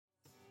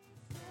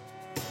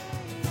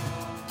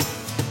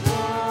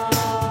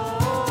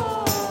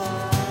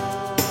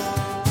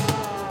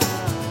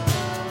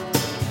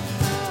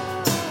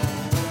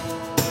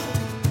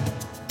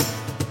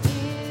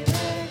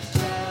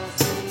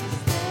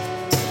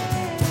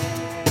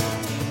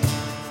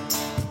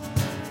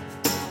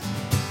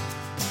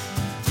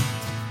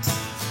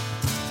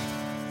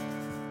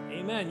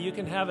You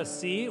can have a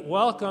seat.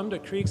 Welcome to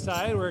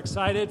Creekside. We're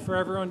excited for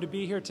everyone to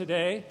be here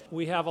today.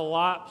 We have a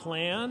lot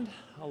planned,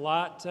 a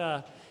lot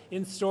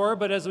in store,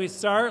 but as we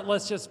start,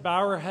 let's just bow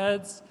our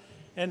heads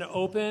and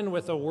open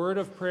with a word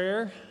of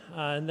prayer,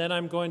 and then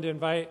I'm going to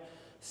invite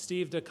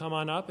Steve to come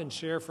on up and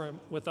share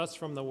with us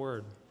from the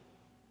Word.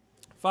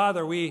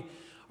 Father, we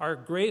are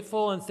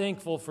grateful and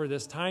thankful for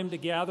this time to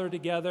gather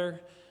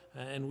together,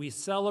 and we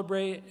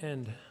celebrate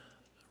and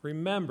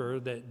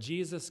remember that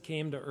Jesus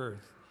came to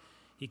earth.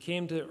 He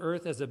came to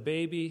earth as a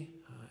baby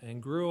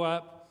and grew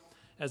up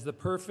as the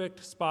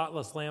perfect,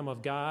 spotless Lamb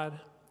of God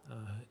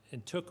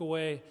and took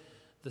away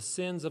the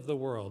sins of the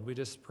world. We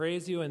just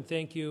praise you and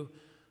thank you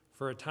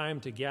for a time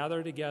to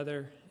gather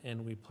together,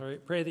 and we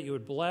pray that you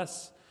would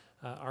bless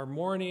our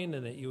morning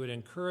and that you would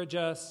encourage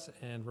us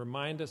and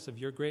remind us of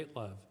your great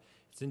love.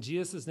 It's in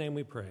Jesus' name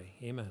we pray.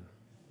 Amen.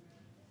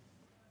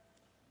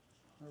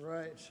 All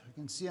right. I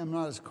can see I'm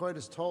not quite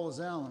as tall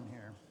as Alan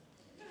here.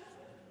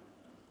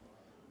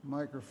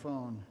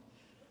 Microphone.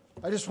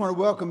 I just want to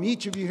welcome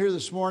each of you here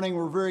this morning.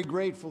 We're very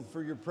grateful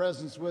for your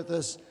presence with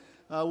us.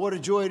 What a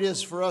joy it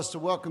is for us to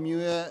welcome you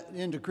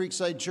into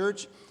Creekside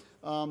Church.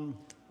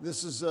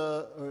 This is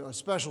a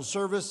special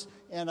service,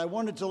 and I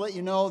wanted to let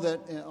you know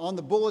that on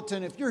the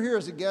bulletin, if you're here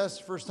as a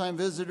guest, first-time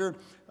visitor,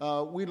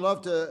 we'd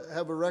love to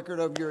have a record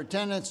of your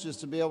attendance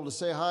just to be able to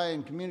say hi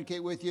and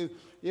communicate with you.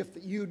 If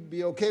you'd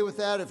be okay with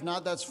that, if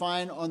not, that's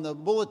fine. On the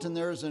bulletin,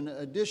 there's an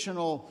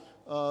additional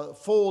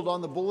fold on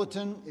the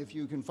bulletin. If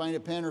you can find a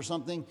pen or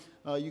something,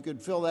 you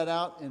could fill that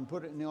out and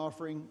put it in the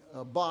offering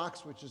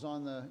box, which is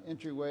on the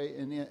entryway.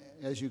 And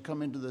as you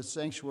come into the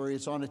sanctuary,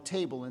 it's on a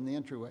table in the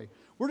entryway.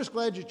 We're just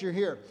glad that you're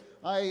here.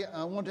 I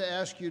want to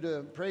ask you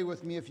to pray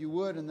with me if you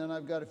would, and then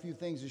I've got a few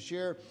things to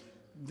share.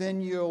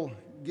 Then you'll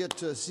get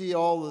to see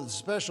all of the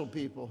special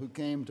people who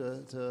came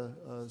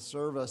to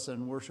serve us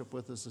and worship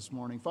with us this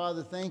morning.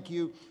 Father, thank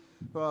you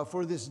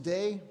for this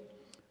day.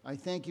 I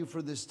thank you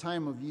for this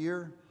time of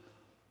year.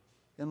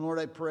 And Lord,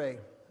 I pray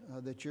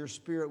that your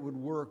Spirit would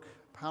work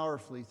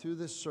powerfully through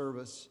this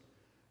service,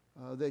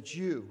 that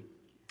you,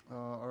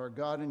 our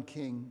God and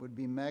King, would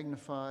be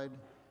magnified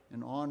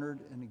and honored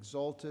and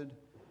exalted.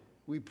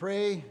 We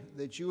pray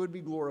that you would be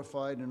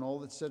glorified in all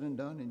that's said and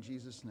done. In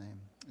Jesus' name,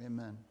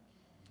 amen.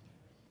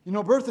 You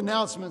know, birth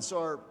announcements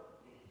are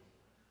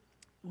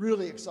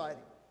really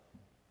exciting.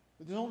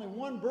 But there's only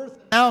one birth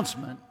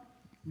announcement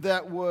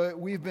that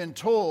we've been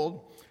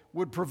told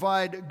would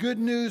provide good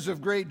news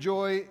of great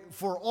joy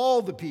for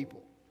all the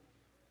people.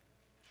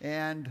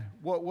 And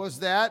what was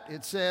that?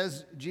 It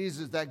says,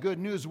 Jesus, that good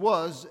news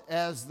was,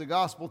 as the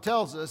gospel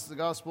tells us, the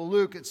gospel of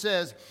Luke, it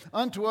says,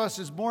 unto us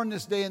is born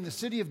this day in the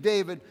city of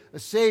David a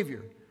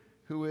Savior,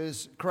 who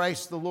is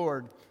Christ the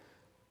Lord.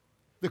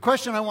 The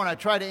question I want to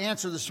try to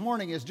answer this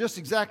morning is just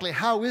exactly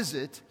how is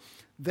it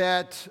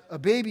that a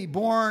baby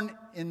born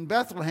in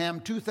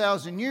Bethlehem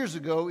 2,000 years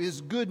ago is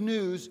good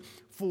news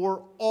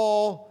for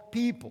all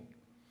people?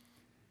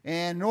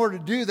 And in order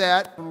to do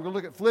that, we're going to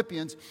look at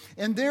Philippians,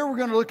 and there we're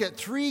going to look at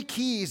three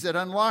keys that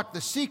unlock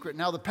the secret.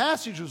 Now, the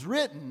passage was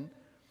written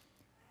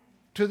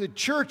to the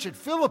church at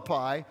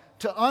Philippi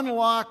to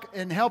unlock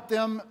and help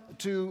them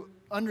to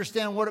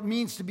understand what it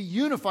means to be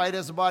unified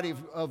as a body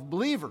of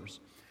believers.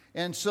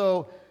 And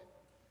so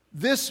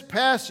this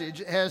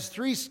passage has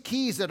three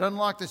keys that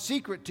unlock the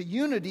secret to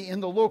unity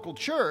in the local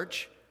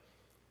church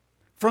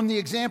from the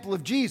example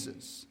of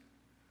Jesus.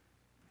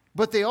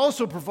 But they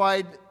also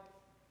provide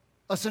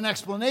us an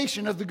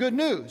explanation of the good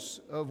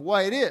news of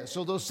why it is.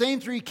 So those same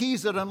three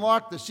keys that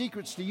unlock the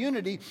secrets to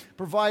unity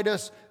provide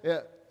us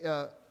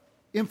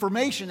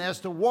information as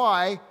to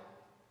why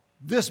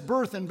this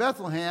birth in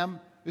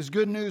Bethlehem is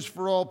good news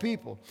for all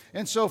people.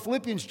 And so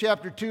Philippians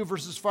chapter 2,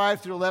 verses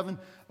 5 through 11,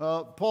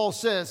 Paul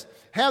says,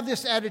 have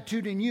this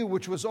attitude in you,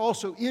 which was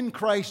also in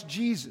Christ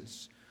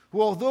Jesus,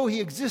 who although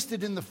he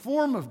existed in the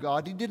form of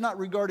God, he did not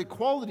regard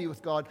equality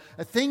with God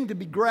a thing to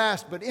be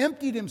grasped, but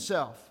emptied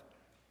himself,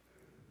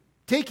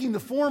 taking the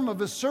form of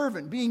a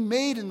servant, being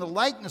made in the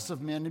likeness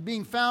of men, and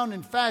being found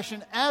in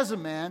fashion as a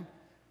man,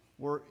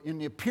 or in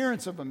the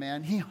appearance of a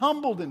man, he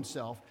humbled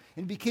himself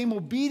and became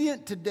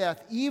obedient to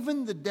death,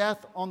 even the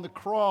death on the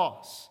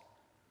cross.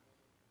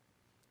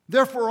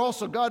 Therefore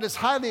also God has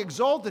highly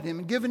exalted him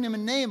and given him a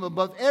name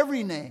above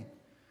every name,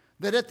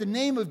 that at the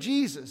name of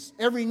Jesus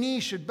every knee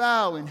should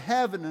bow in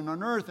heaven and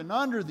on earth and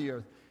under the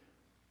earth,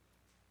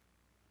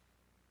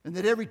 and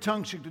that every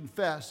tongue should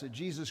confess that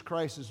Jesus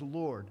Christ is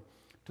Lord,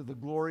 to the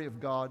glory of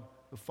God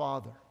the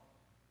Father.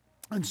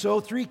 And so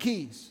three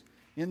keys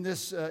in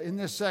this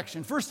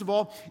section. First of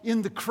all,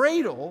 in the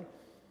cradle,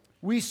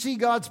 we see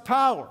God's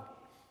power.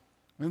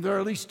 And there are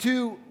at least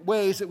two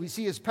ways that we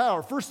see his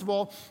power. First of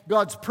all,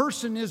 God's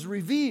person is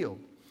revealed.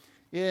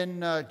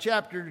 In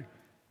chapter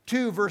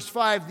 2, verse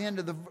 5, the end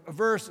of the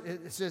verse,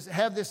 it says,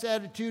 have this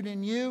attitude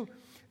in you.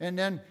 And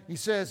then he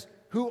says,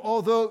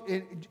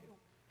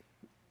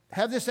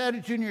 have this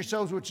attitude in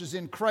yourselves, which is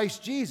in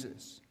Christ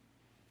Jesus,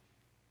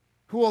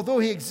 who although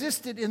he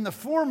existed in the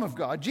form of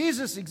God,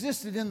 Jesus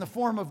existed in the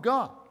form of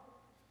God.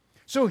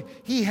 So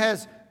he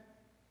has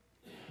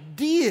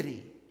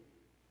deity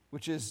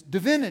which is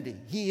divinity.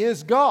 He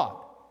is God,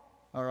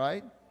 all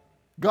right?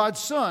 God's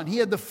Son. He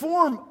had the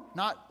form,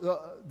 not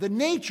the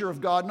nature of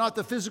God, not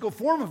the physical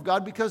form of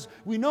God, because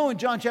we know in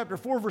John chapter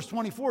 4, verse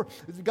 24,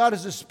 that God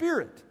is a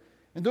spirit.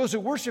 And those who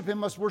worship Him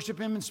must worship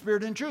Him in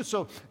spirit and truth.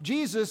 So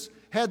Jesus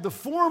had the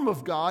form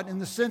of God in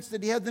the sense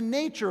that He had the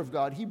nature of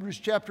God. Hebrews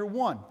chapter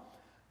 1,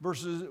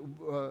 verse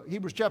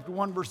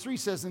 3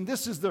 says, and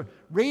this is the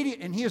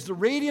radiant, and He is the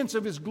radiance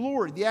of His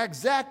glory, the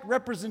exact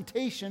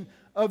representation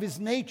of His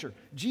nature.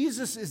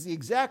 Jesus is the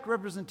exact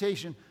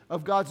representation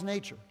of God's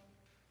nature.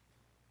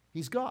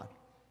 He's God.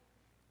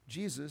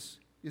 Jesus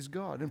is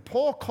God. And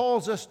Paul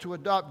calls us to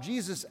adopt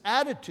Jesus'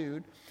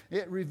 attitude.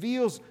 It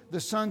reveals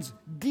the Son's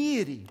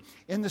deity.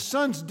 And the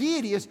Son's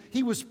deity is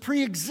He was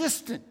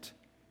pre-existent.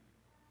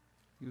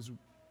 He was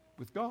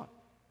with God.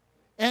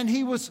 And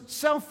He was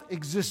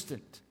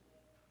self-existent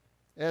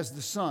as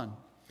the Son.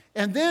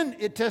 And then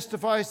it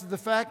testifies to the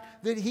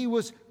fact that He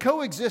was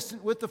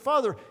coexistent with the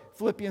Father.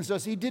 Philippians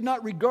says He did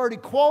not regard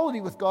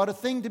equality with God a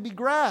thing to be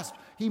grasped.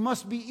 He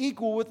must be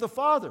equal with the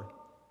Father,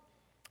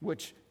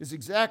 which is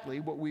exactly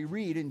what we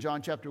read in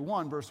John chapter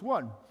 1, verse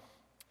 1.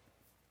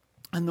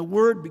 And the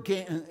Word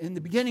became, in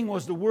the beginning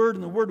was the Word,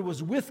 and the Word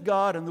was with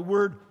God, and the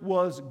Word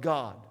was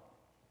God.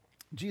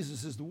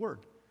 Jesus is the Word,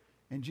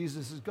 and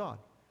Jesus is God.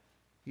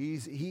 He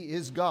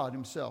is God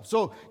Himself.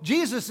 So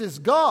Jesus is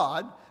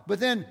God, but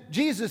then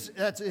Jesus,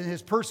 that's in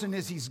His person,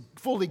 is He's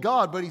fully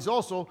God, but He's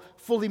also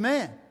fully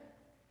man.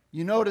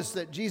 You notice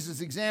that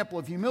Jesus' example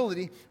of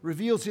humility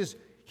reveals His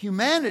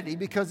humanity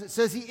because it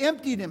says He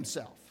emptied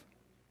Himself.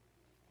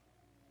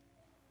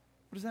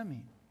 What does that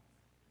mean?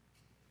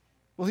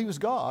 Well, He was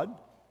God.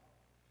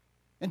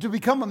 And to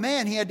become a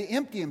man, He had to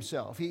empty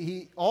Himself.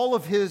 All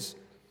of his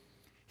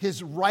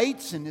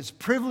rights and His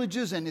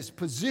privileges and His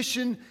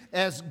position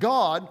as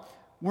God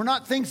were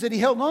not things that He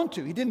held on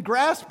to. He didn't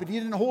grasp it. He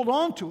didn't hold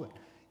on to it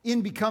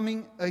in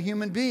becoming a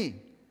human being.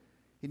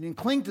 He didn't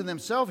cling to them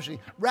selfishly.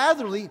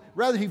 Rather,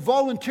 He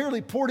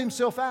voluntarily poured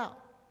Himself out,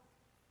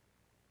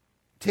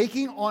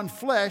 taking on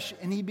flesh,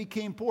 and He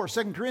became poor.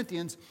 2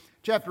 Corinthians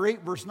chapter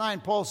 8, verse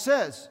 9, Paul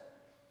says,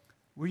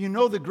 "Where you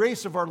know the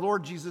grace of our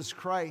Lord Jesus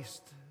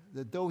Christ,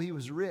 that though He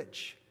was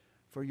rich,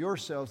 for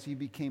yourselves He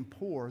became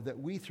poor, that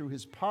we through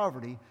His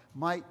poverty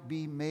might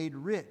be made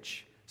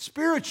rich."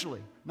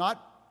 Spiritually,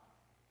 not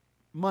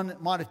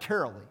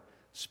monetarily,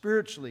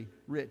 spiritually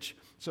rich.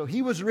 So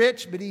He was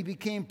rich, but He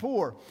became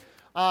poor.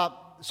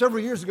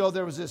 Several years ago,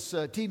 there was this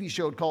TV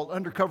show called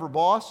Undercover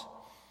Boss,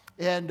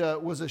 and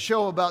it was a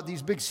show about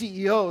these big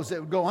CEOs that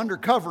would go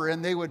undercover,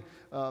 and they would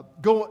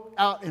go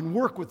out and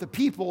work with the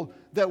people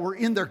that were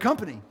in their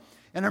company.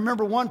 And I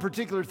remember one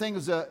particular thing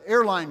was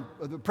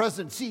the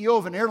president, CEO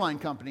of an airline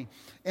company,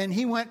 and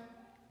he went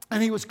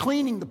and he was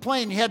cleaning the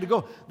plane. He had to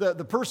go,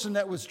 the person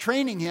that was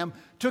training him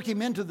took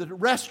him into the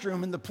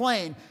restroom in the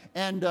plane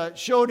and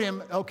showed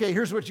him, okay,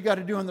 here's what you got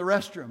to do in the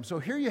restroom. So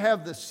here you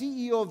have the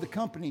CEO of the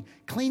company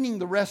cleaning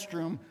the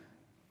restroom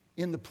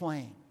in the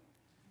plane.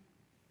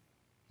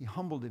 He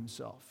humbled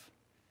himself,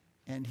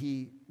 and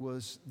he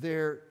was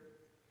there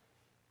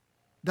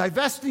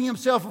divesting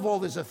himself of all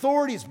his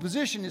authority, his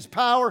position, his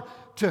power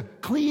to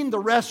clean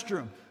the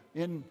restroom.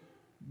 And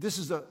this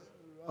is a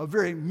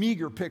very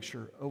meager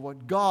picture of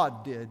what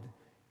God did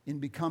in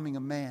becoming a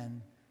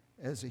man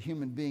as a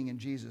human being in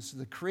Jesus.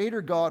 The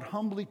Creator God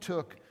humbly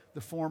took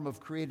the form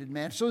of created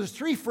man. So there's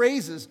three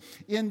phrases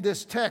in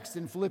this text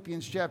in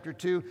Philippians chapter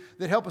 2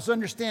 that help us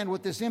understand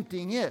what this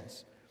emptying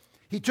is.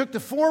 He took the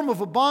form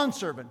of a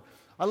bondservant.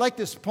 I like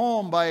this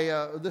poem by,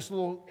 this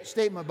little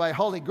statement by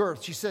Holly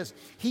Girth. She says,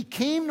 "He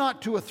came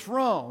not to a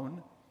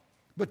throne,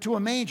 but to a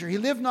manger. He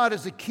lived not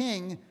as a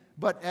king,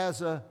 but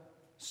as a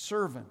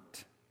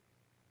servant."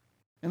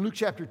 In Luke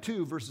chapter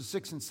 2, verses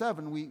 6 and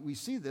 7, we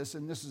see this,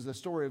 and this is the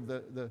story of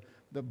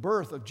the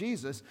birth of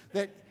Jesus,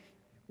 that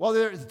while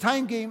the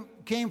time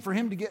came for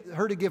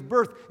her to give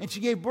birth, and she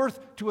gave birth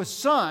to a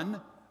son,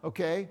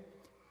 okay,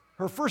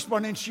 her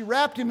firstborn, and she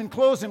wrapped him in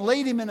clothes and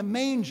laid him in a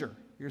manger.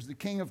 Here's the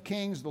King of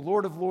Kings, the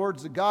Lord of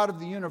Lords, the God of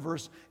the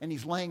universe, and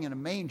He's laying in a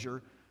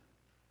manger,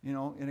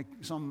 in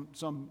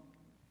some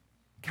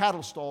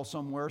cattle stall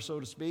somewhere, so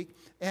to speak.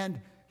 And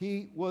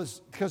he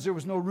was, because there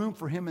was no room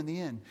for Him in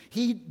the inn.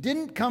 He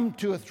didn't come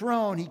to a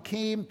throne, He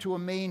came to a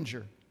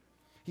manger.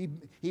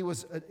 He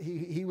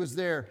was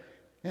there.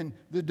 And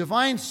the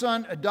divine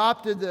Son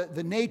adopted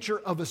the nature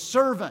of a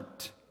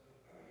servant.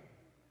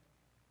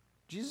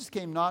 Jesus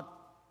came not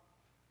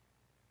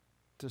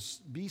to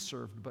be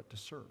served, but to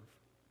serve.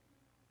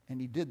 And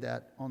He did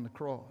that on the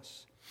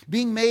cross.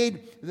 Being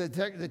made,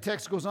 the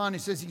text goes on, He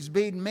says He's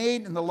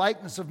made in the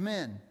likeness of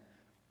men.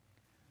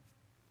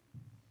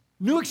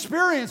 New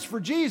experience for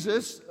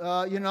Jesus.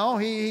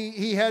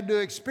 He had to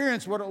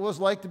experience what it was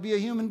like to be a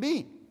human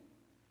being.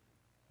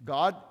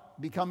 God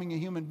becoming a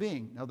human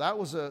being. Now that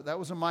was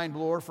a mind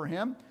blower for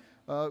Him.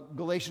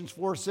 Galatians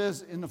 4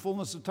 says, "In the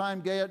fullness of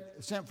time, God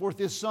sent forth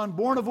His Son,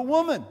 born of a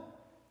woman."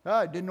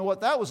 I didn't know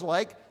what that was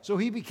like, so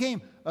He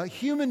became a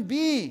human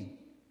being.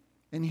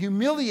 and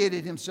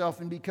humiliated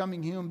himself in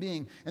becoming a human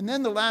being. And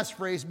then the last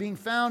phrase, being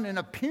found in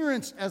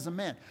appearance as a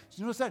man. So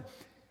you notice that?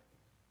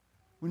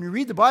 When we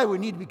read the Bible, we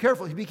need to be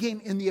careful. He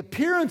became in the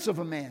appearance of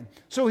a man.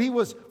 So he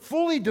was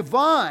fully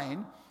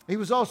divine. He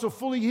was also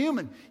fully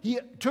human. He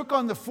took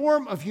on the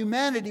form of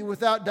humanity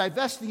without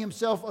divesting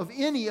himself of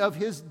any of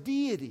his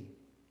deity.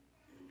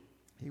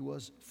 He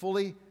was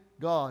fully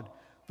God.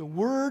 The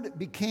Word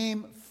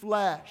became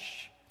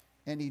flesh,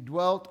 and he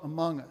dwelt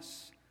among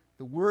us.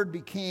 The Word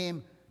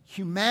became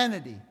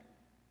humanity,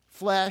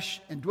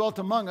 flesh, and dwelt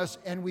among us,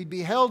 and we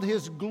beheld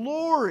his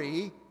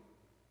glory.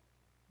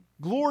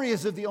 Glory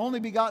as of the only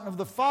begotten of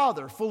the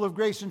Father, full of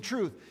grace and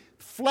truth.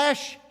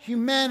 Flesh,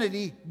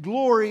 humanity,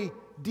 glory,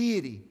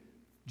 deity.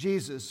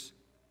 Jesus,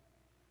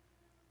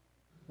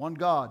 one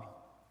God,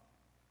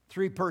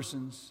 three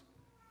persons.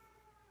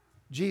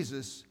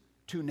 Jesus,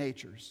 two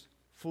natures.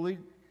 Fully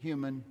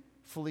human,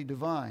 fully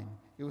divine.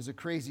 It was a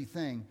crazy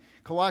thing.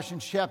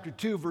 Colossians chapter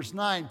 2, verse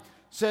 9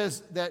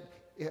 says that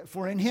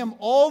for in him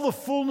all the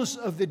fullness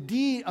of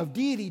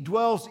deity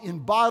dwells in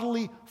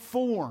bodily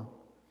form.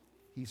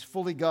 He's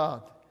fully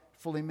God,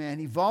 fully man.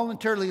 He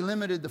voluntarily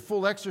limited the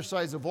full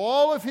exercise of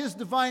all of his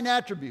divine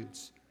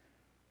attributes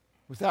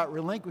without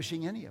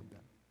relinquishing any of them.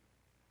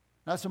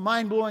 That's a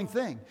mind-blowing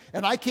thing.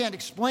 And I can't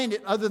explain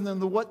it other than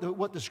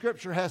what the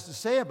Scripture has to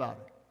say about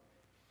it.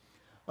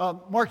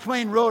 Mark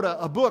Twain wrote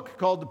a book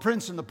called The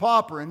Prince and the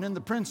Pauper. And in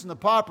The Prince and the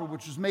Pauper,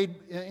 which was made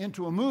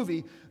into a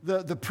movie,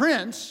 the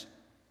prince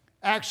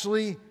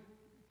actually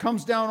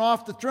comes down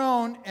off the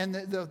throne, and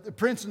the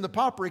prince and the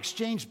pauper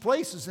exchanged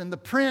places. And the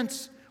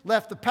prince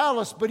left the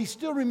palace, but he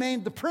still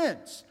remained the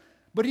prince.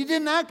 But he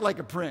didn't act like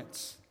a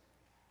prince.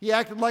 He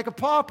acted like a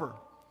pauper.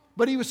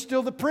 But he was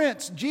still the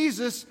prince.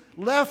 Jesus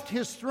left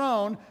his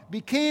throne,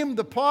 became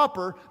the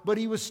pauper, but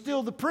he was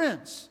still the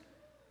prince.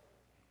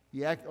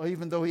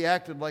 Even though he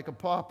acted like a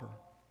pauper.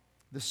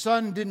 The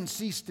Son didn't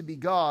cease to be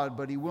God,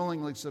 but he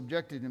willingly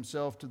subjected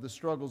himself to the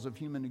struggles of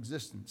human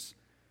existence.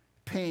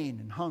 Pain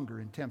and hunger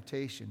and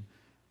temptation.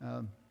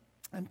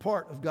 And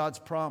part of God's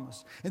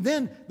promise. And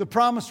then the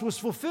promise was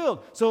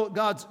fulfilled. So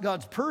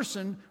God's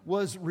person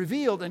was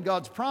revealed and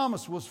God's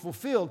promise was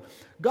fulfilled.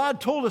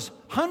 God told us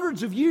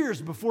hundreds of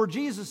years before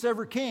Jesus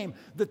ever came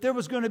that there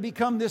was going to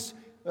become this,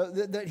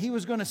 that he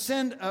was going to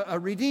send a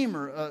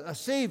Redeemer, a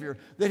Savior,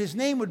 that his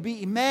name would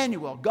be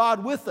Emmanuel,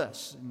 God with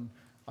us. And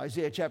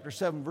Isaiah chapter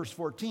 7 verse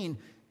 14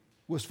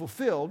 was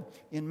fulfilled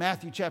in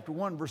Matthew chapter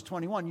 1 verse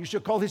 21. You shall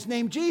call his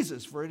name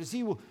Jesus, for it is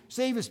he will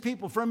save his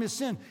people from his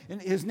sin.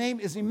 And his name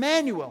is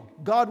Emmanuel,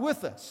 God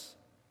with us.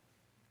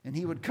 And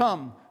he would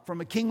come from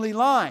a kingly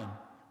line.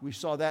 We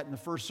saw that in the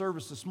first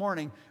service this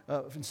morning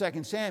from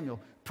 2 Samuel.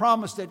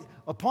 Promised that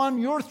upon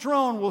your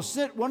throne will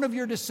sit one of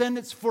your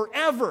descendants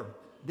forever,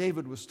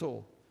 David was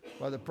told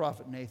by the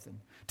prophet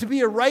Nathan. To be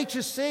a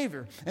righteous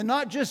Savior. And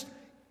not just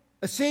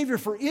a Savior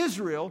for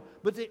Israel,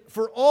 but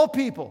for all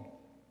people.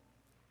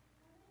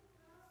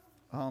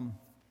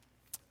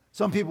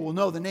 Some people will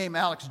know the name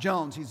Alex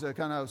Jones. He's a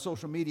kind of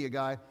social media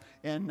guy,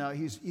 and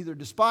he's either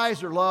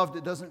despised or loved.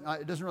 It doesn't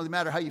really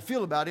matter how you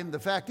feel about him. The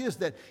fact is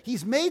that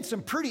he's made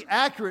some pretty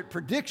accurate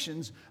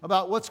predictions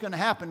about what's going to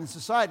happen in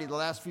society the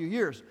last few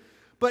years.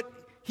 But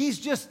he's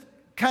just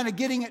kind of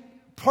getting it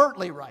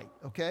partly right,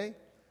 okay?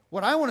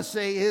 What I want to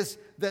say is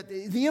that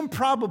the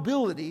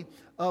improbability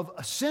of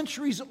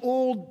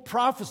centuries-old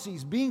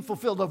prophecies being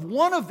fulfilled, of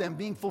one of them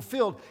being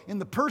fulfilled in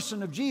the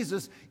person of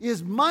Jesus,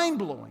 is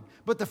mind-blowing.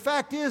 But the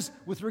fact is,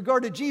 with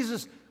regard to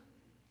Jesus,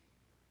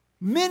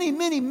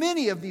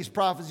 many of these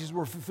prophecies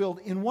were fulfilled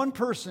in one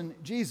person,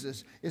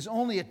 Jesus, is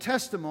only a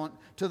testament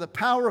to the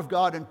power of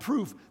God and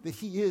proof that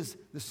he is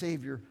the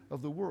Savior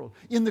of the world.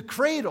 In the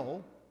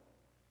cradle,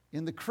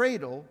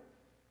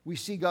 we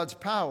see God's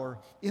power.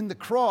 In the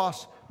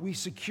cross, we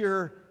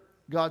secure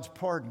God's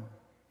pardon.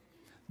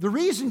 The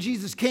reason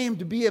Jesus came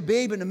to be a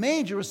babe in a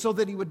manger was so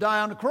that he would die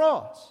on the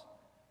cross.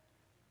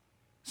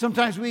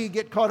 Sometimes we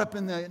get caught up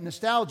in the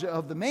nostalgia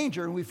of the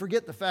manger and we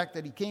forget the fact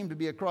that he came to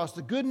be a cross.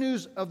 The good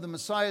news of the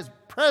Messiah's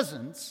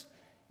presence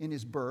in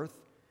his birth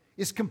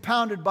is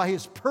compounded by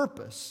his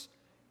purpose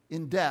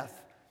in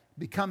death,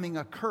 becoming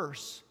a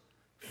curse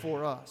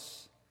for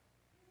us.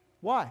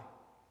 Why?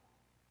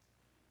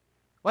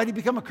 Why did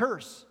he become a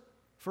curse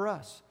for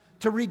us?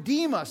 To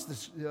redeem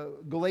us,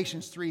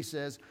 Galatians 3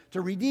 says,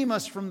 to redeem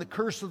us from the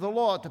curse of the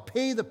law, to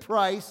pay the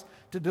price,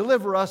 to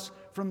deliver us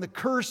from the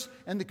curse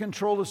and the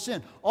control of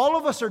sin. All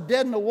of us are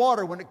dead in the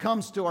water when it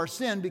comes to our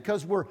sin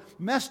because we're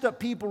messed up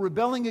people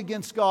rebelling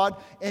against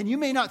God. And you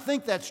may not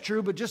think that's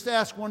true, but just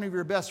ask one of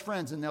your best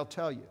friends and they'll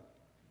tell you.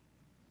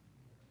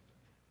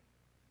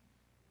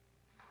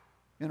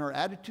 In our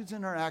attitudes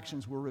and our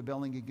actions, we're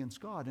rebelling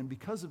against God. And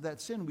because of that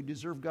sin, we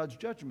deserve God's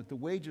judgment. The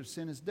wage of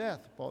sin is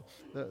death,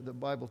 the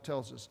Bible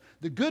tells us.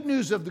 The good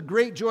news of the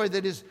great joy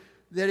that is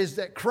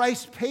that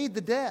Christ paid the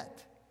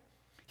debt.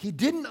 He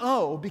didn't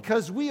owe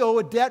because we owe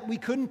a debt we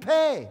couldn't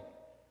pay.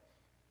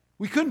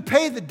 We couldn't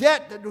pay the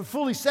debt that would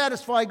fully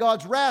satisfy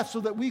God's wrath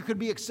so that we could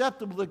be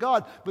acceptable to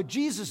God. But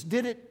Jesus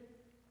did it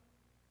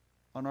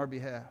on our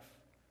behalf.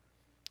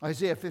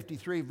 Isaiah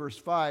 53, verse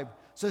 5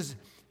 says,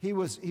 He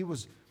was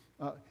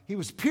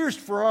pierced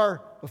for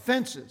our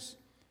offenses.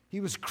 He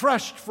was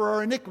crushed for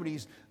our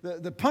iniquities.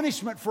 The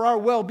punishment for our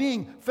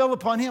well-being fell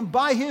upon Him.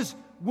 By His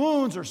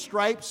wounds or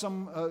stripes,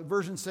 some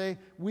versions say,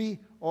 we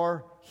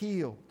are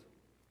healed.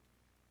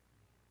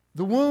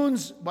 The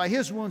wounds, by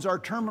His wounds, our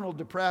terminal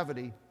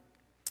depravity,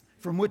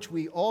 from which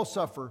we all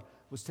suffer,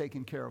 was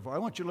taken care of. I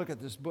want you to look at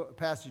this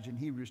passage in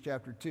Hebrews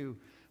chapter 2,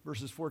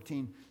 verses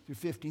 14 through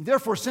 15.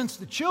 Therefore, since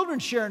the children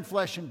share in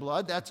flesh and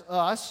blood, that's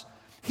us,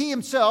 He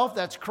Himself,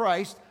 that's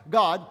Christ,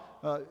 God,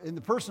 in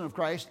the person of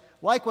Christ,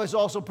 likewise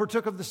also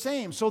partook of the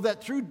same, so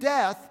that through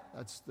death,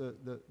 that's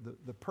the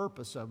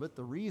purpose of it,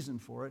 the reason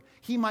for it,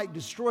 He might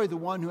destroy the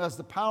one who has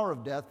the power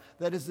of death,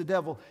 that is the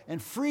devil,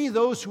 and free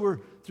those who were,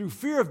 through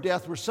fear of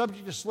death, were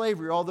subject to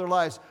slavery all their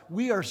lives.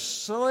 We are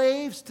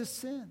slaves to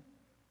sin.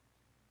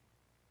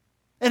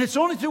 And it's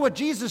only through what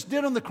Jesus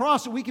did on the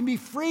cross that we can be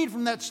freed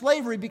from that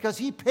slavery, because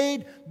He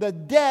paid the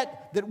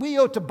debt that we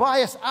owe to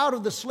buy us out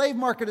of the slave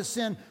market of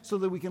sin so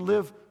that we can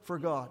live for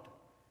God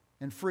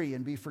and free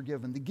and be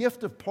forgiven. The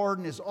gift of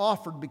pardon is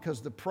offered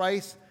because the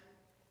price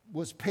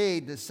was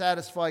paid to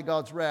satisfy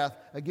God's wrath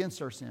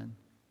against our sin.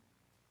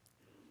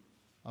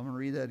 I'm going to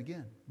read that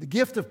again. The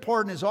gift of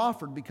pardon is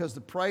offered because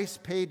the price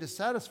paid to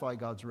satisfy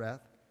God's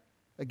wrath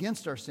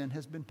against our sin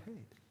has been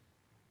paid.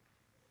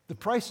 The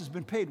price has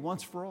been paid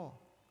once for all.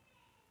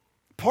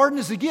 Pardon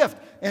is a gift,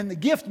 and the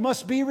gift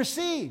must be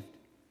received.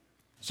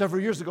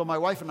 Several years ago, my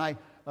wife and I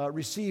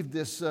received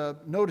this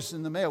notice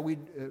in the mail. We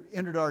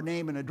entered our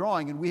name in a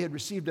drawing, and we had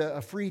received a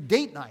free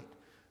date night.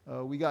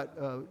 We got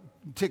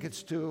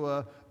tickets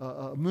to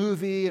a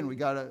movie, and we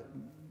got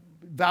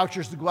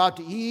vouchers to go out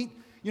to eat.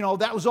 You know,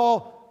 that was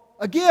all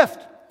a gift,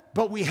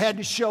 but we had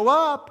to show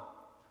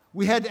up.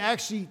 We had to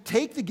actually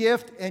take the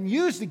gift and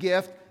use the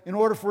gift in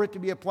order for it to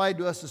be applied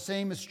to us. The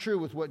same is true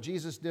with what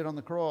Jesus did on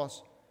the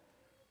cross.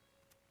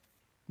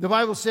 The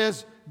Bible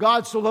says,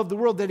 God so loved the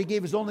world that He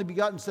gave His only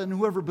begotten Son, and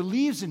whoever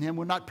believes in Him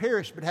will not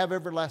perish but have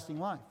everlasting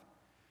life.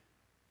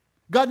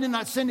 God did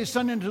not send His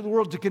Son into the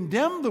world to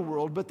condemn the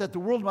world, but that the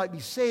world might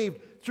be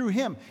saved through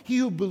Him. He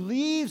who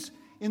believes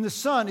in the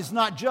Son is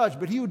not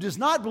judged, but he who does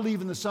not believe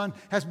in the Son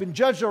has been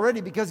judged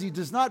already, because he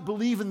does not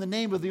believe in the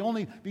name of the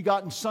only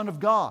begotten Son of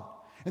God.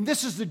 And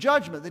this is the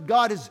judgment,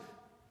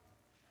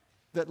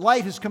 that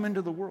light has come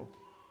into the world,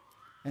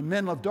 and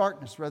men love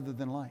darkness rather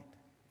than light.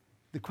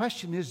 The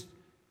question is,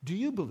 do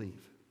you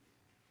believe?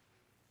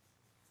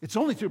 It's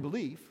only through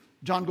belief.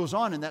 John goes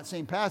on in that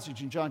same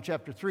passage in John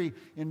chapter 3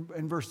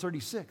 in verse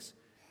 36.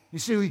 You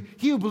see,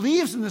 he who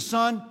believes in the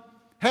Son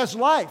has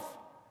life,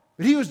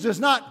 but he who does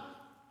not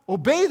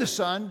obey the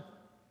Son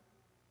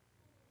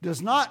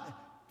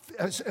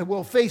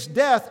will face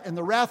death, and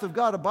the wrath of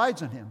God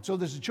abides on him. So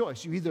there's a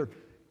choice. You either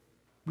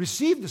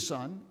receive the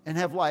Son and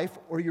have life,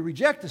 or you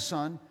reject the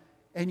Son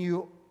and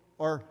you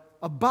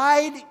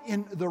abide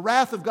in the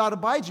wrath of God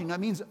abides in you.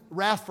 That means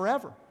wrath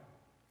forever.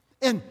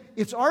 And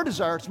it's our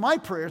desire, it's my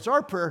prayer, it's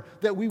our prayer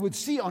that we would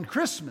see on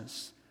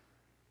Christmas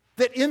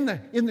that in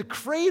the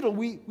cradle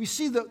we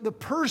see the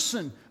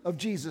person of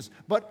Jesus,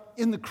 but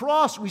in the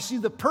cross we see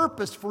the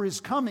purpose for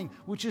His coming,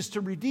 which is to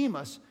redeem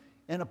us.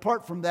 And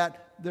apart from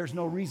that, there's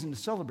no reason to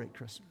celebrate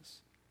Christmas.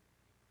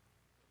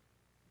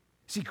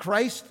 See,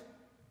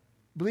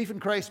 belief in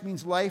Christ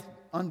means life,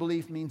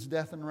 unbelief means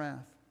death and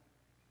wrath.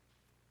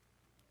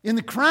 In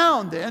the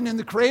crown, then, in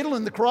the cradle,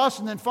 in the cross,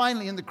 and then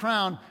finally in the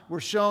crown, we're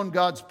shown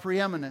God's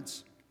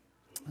preeminence.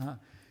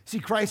 See,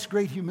 Christ's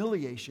great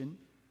humiliation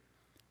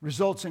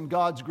results in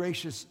God's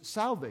gracious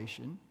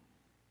salvation,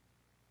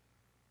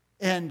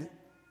 and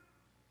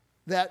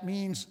that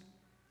means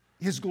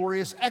His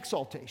glorious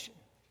exaltation.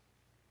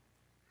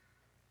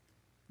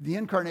 The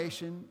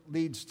incarnation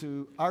leads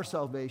to our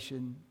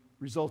salvation,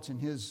 results in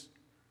His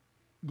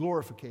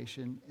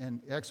glorification and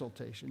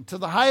exaltation to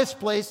the highest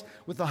place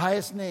with the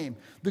highest name.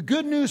 The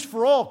good news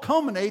for all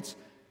culminates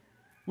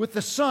with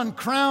the Son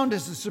crowned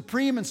as the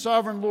supreme and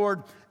sovereign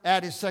Lord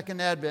at His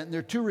second advent. And there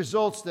are two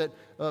results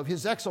of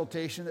His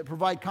exaltation that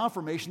provide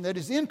confirmation that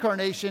His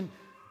incarnation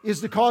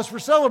is the cause for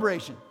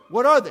celebration.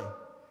 What are they?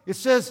 It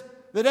says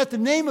that at the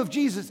name of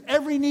Jesus,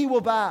 every knee will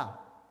bow.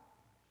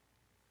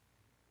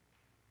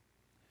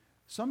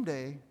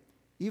 Someday,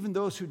 even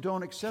those who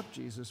don't accept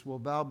Jesus will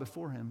bow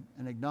before Him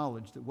and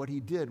acknowledge that what He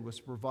did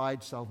was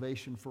provide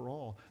salvation for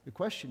all. The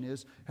question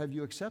is, have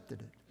you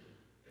accepted it?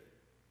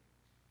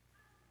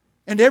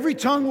 And every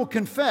tongue will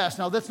confess.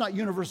 Now, that's not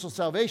universal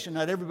salvation.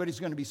 Not everybody's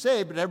going to be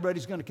saved, but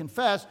everybody's going to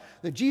confess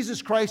that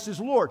Jesus Christ is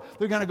Lord.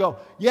 They're going to go,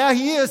 yeah,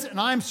 He is, and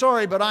I'm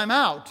sorry, but I'm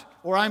out.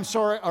 Or I'm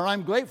sorry, or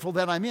I'm grateful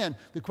that I'm in.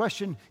 The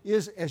question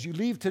is, as you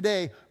leave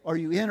today, are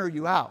you in or are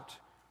you out?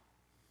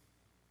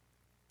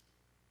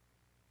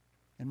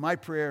 And my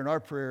prayer and our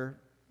prayer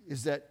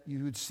is that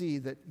you would see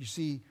that,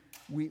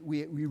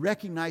 we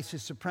recognize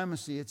His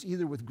supremacy. It's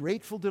either with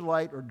grateful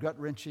delight or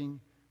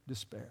gut-wrenching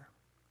despair.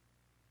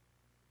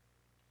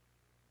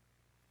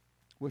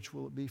 Which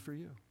will it be for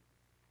you?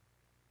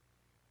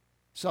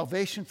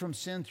 Salvation from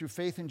sin through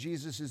faith in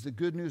Jesus is the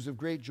good news of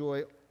great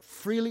joy,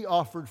 freely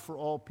offered for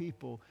all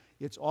people.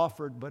 It's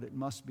offered, but it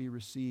must be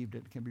received.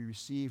 It can be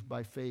received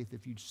by faith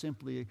if you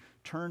simply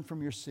turn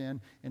from your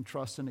sin and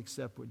trust and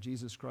accept what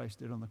Jesus Christ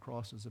did on the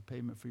cross as a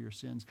payment for your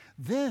sins.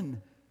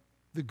 Then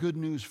the good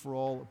news for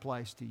all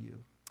applies to you.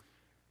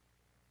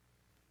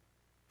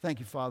 Thank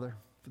you, Father,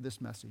 for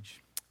this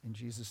message. In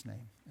Jesus'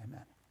 name,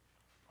 amen.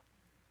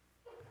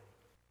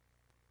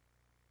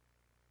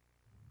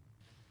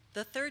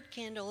 The third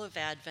candle of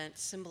Advent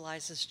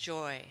symbolizes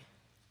joy.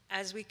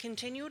 As we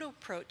continue to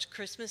approach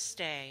Christmas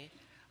Day,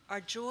 our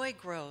joy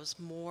grows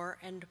more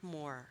and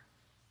more.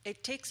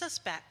 It takes us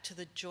back to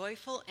the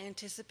joyful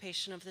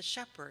anticipation of the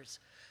shepherds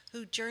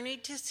who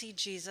journeyed to see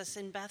Jesus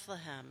in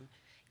Bethlehem,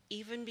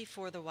 even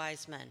before the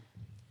wise men.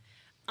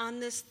 On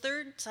this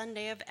third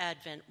Sunday of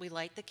Advent, we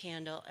light the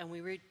candle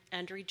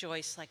and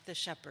rejoice like the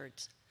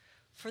shepherds.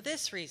 For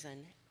this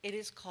reason, it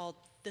is called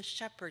the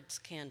shepherd's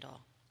candle.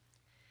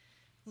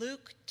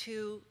 Luke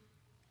 2,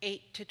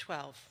 8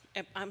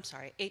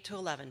 to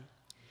 11.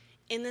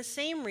 In the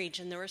same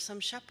region, there were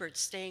some shepherds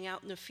staying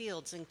out in the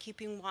fields and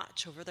keeping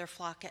watch over their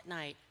flock at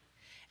night.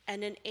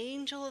 And an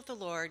angel of the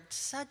Lord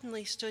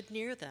suddenly stood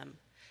near them,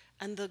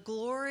 and the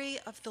glory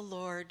of the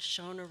Lord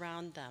shone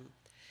around them,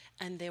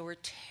 and they were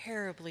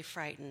terribly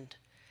frightened.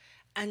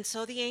 And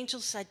so the angel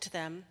said to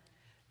them,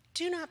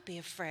 "Do not be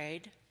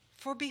afraid,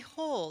 for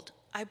behold,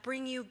 I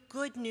bring you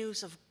good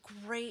news of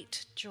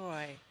great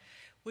joy,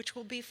 which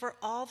will be for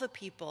all the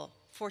people.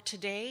 For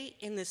today,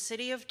 in the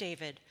city of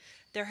David,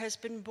 there has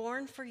been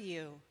born for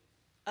you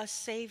a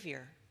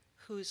Savior,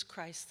 who is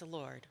Christ the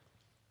Lord."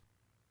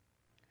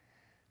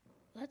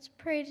 Let's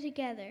pray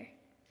together.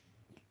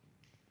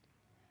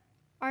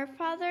 Our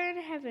Father in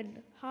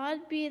heaven,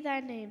 hallowed be thy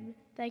name.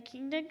 Thy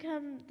kingdom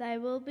come, thy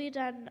will be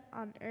done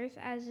on earth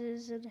as it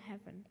is in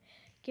heaven.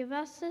 Give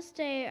us this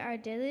day our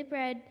daily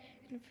bread,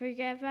 and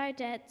forgive our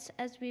debts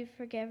as we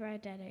forgive our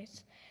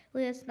debtors.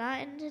 Lead us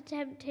not into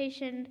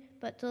temptation,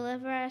 but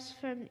deliver us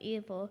from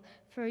evil.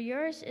 For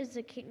yours is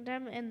the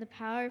kingdom and the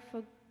power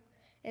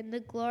and the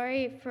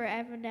glory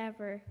forever and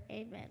ever.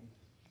 Amen.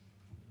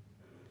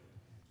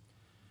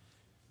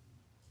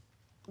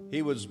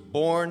 He was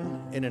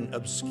born in an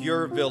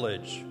obscure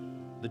village,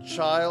 the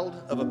child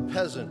of a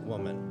peasant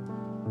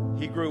woman.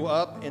 He grew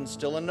up in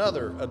still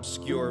another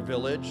obscure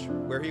village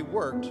where he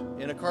worked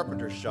in a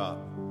carpenter's shop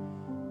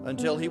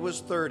until he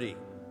was 30.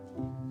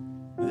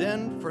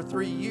 Then, for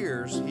 3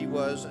 years, he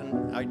was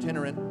an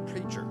itinerant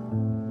preacher.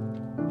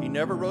 He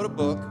never wrote a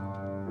book.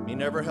 He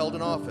never held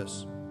an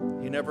office.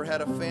 He never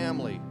had a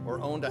family or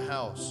owned a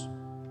house.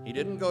 He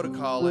didn't go to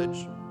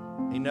college.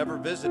 He never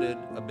visited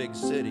a big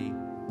city.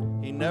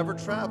 He never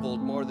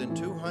traveled more than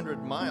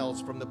 200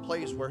 miles from the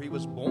place where he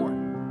was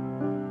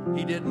born.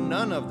 He did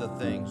none of the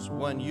things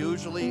one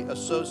usually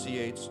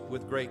associates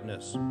with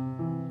greatness.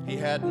 He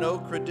had no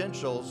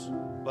credentials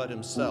but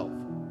himself.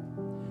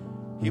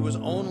 He was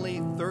only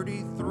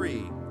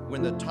 33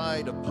 when the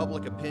tide of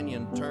public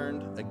opinion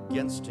turned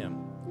against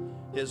him.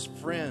 His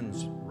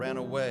friends ran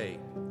away,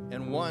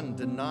 and one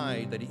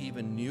denied that he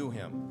even knew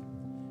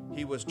him.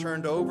 He was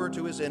turned over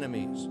to his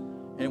enemies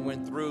and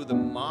went through the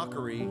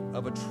mockery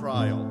of a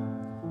trial,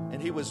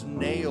 and he was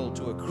nailed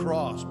to a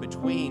cross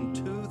between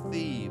 2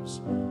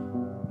 thieves.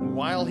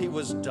 While he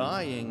was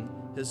dying,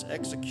 his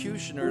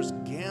executioners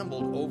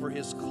gambled over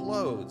his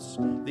clothes,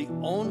 the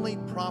only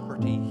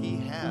property he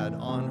had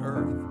on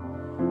earth.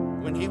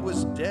 When he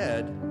was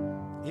dead,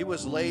 he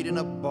was laid in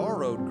a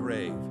borrowed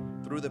grave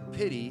through the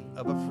pity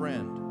of a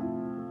friend.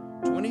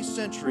 20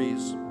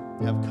 centuries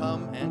have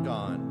come and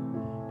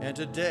gone, and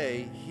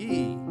today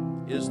he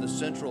is the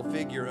central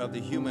figure of the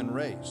human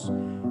race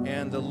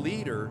and the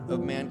leader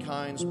of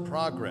mankind's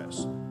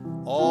progress.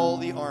 All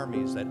the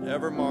armies that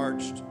ever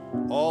marched,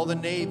 all the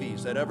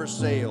navies that ever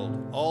sailed,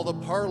 all the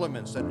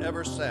parliaments that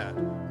ever sat,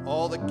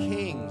 all the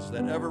kings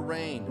that ever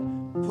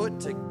reigned, put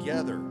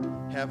together,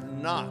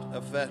 have not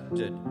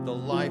affected the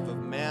life of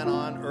man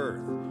on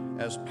earth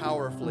as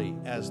powerfully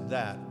as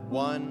that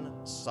one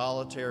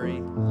solitary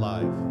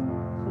life.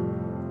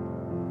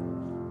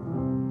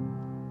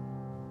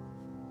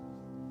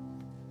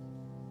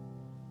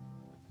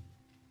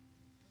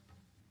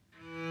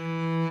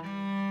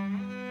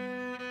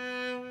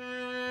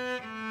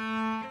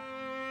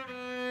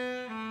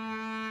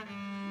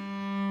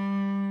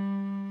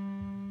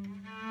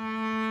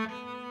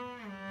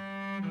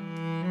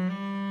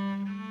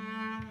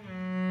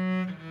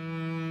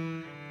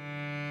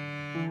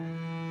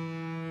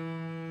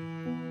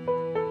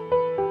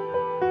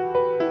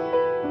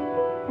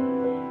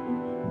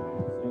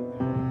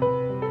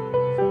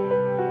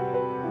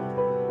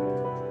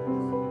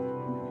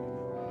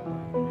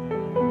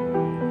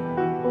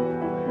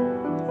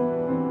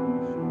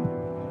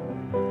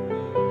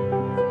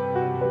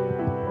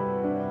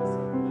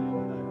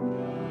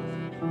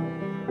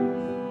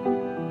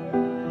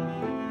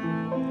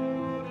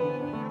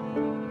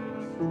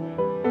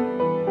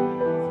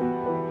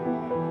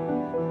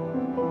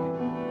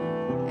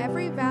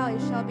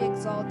 shall be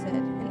exalted,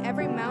 and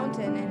every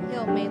mountain and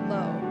hill made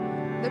low,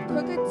 the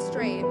crooked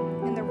straight,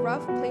 and the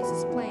rough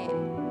places plain.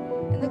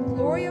 And the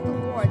glory of the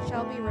Lord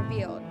shall be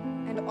revealed,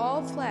 and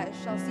all flesh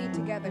shall see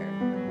together,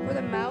 for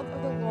the mouth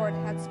of the Lord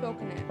hath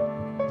spoken it.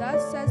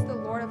 Thus says the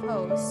Lord of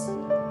hosts.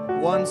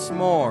 Once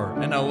more,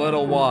 in a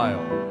little while,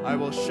 I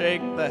will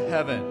shake the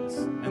heavens,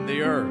 and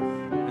the earth,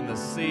 and the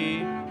sea,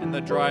 and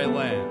the dry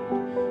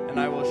land, and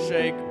I will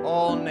shake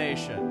all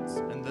nations,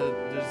 and the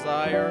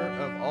desire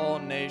of all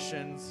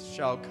nations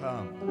shall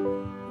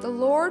come. The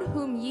Lord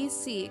whom ye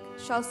seek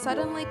shall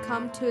suddenly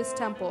come to his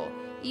temple,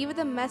 even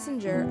the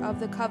messenger of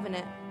the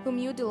covenant, whom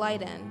you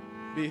delight in.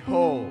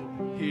 Behold,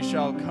 he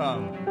shall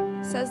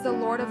come, says the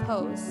Lord of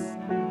hosts.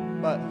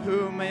 But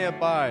who may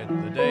abide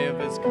the day of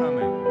his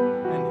coming?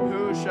 And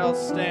who shall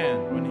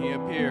stand when he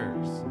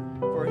appears?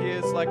 For he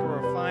is like a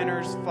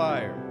refiner's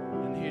fire,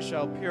 and he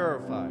shall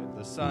purify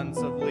the sons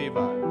of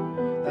Levi,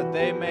 that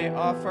they may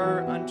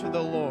offer unto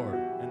the Lord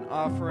an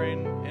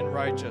offering in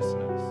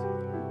righteousness.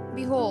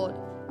 Behold,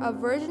 a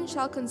virgin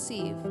shall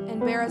conceive,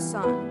 and bear a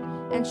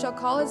son, and shall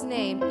call his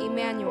name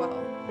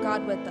Emmanuel,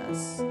 God with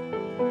us.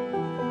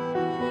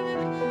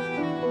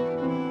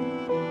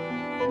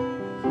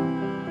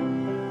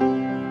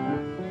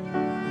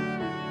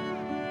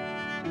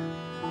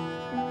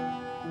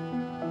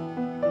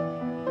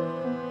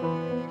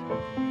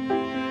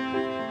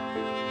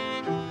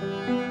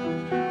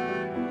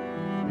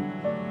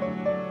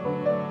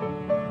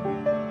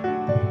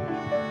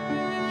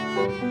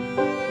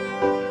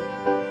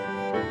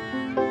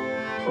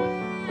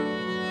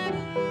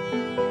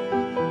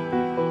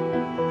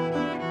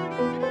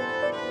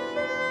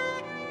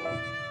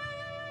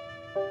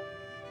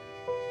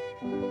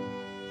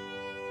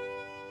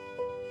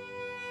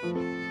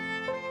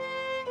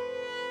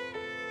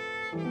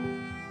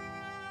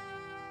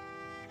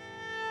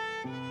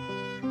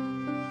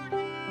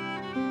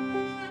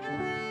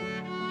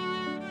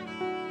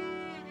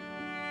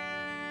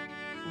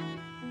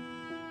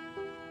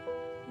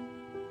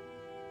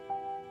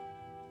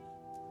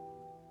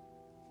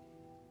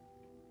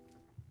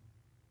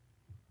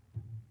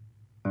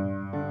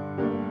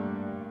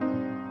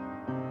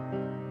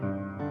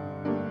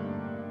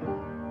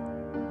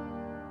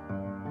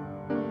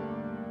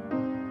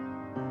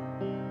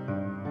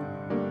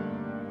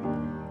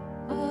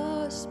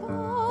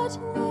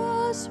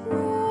 Spotless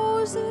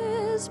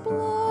roses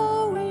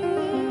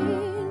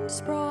blowing,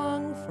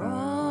 sprung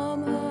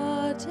from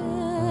a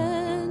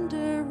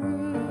tender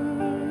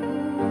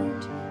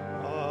root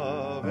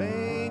of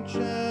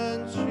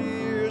ancient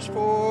years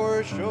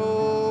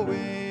foreshowing,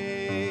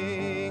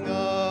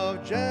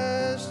 of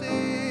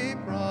Jesse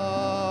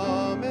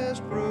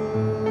promised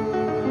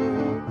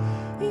fruit.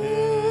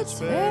 Its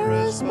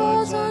fairest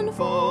buds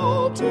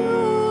unfold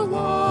to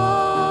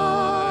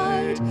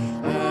light,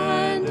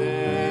 and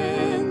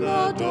in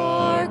the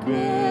dark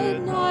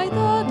midnight,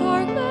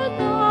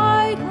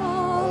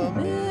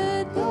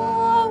 amid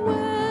the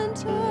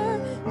winter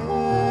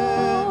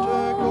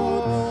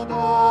cold,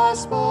 a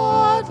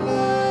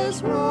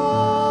spotless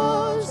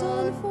rose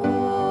unfolds.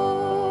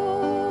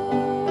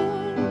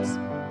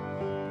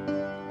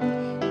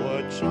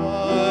 What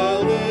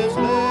child is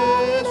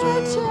this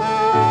That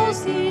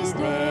Chelsea's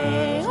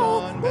day,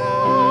 oh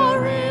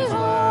glory,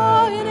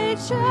 in a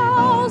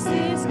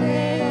Chelsea's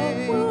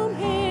day, whom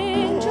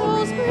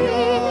angels greet with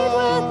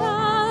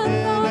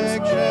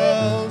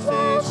anthems sweet,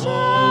 while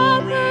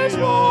shepherds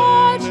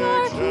watch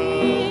our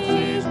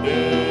King.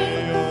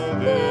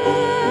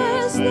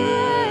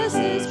 This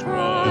is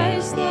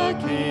Christ the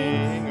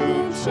King,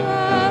 whom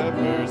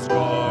shepherds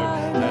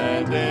guard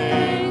and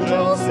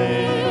angels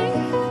sing.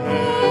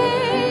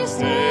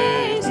 Haste,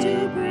 haste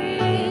to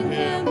bring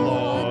him,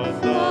 Lord,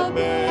 the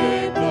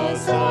babe, the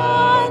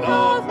Son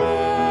of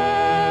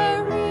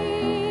Mary.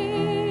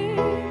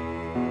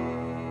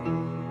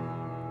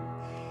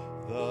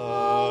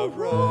 The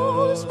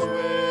rose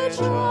which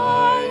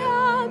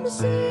I am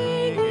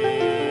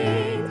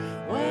singing,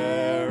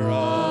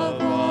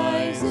 whereof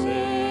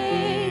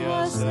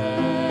Isaiah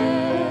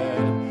said,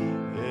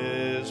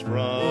 is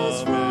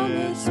is from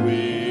its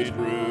sweet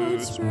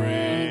roots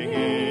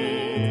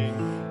springing,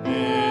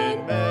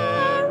 in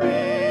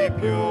Mary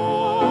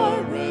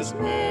purest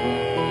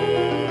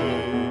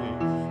maid.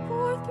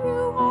 For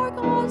through our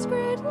God's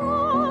great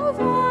love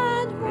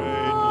and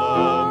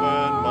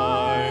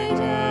might,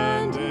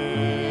 and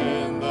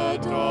in the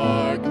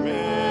dark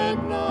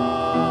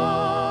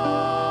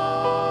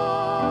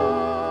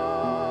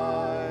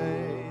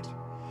midnight,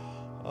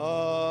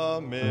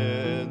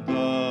 amid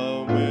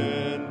the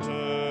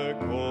winter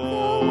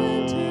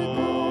cold,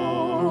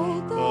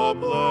 the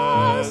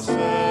blessed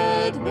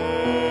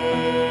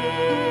babe,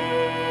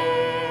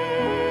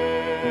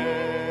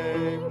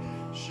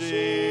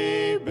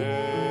 she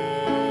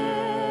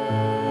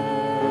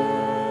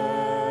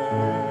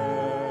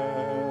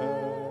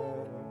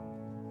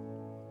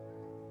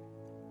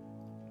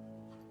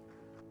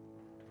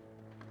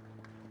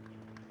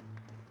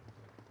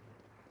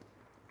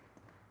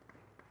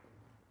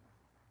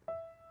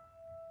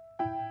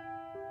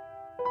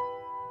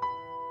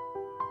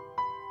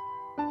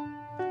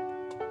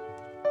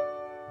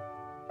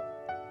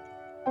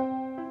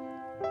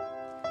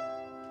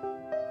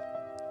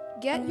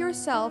Get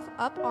yourself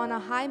up on a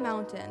high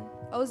mountain,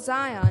 O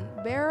Zion,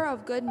 bearer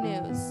of good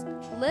news.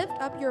 Lift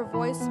up your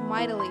voice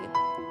mightily,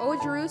 O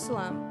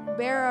Jerusalem,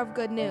 bearer of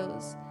good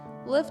news.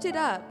 Lift it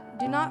up,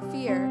 do not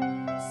fear.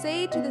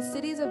 Say to the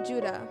cities of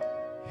Judah,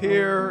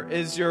 Here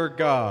is your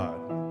God.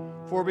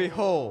 For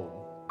behold,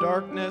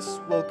 darkness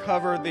will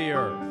cover the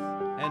earth,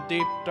 and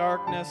deep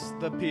darkness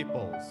the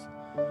peoples.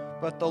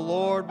 But the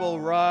Lord will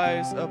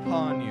rise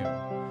upon you,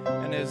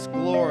 and his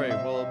glory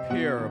will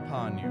appear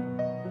upon you.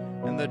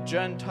 And the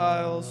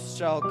Gentiles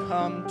shall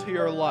come to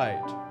your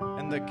light,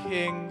 and the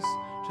kings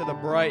to the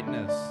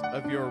brightness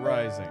of your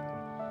rising.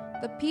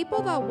 The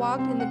people that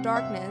walked in the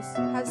darkness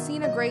have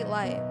seen a great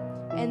light,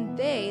 and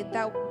they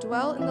that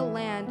dwell in the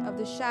land of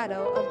the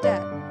shadow of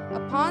death,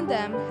 upon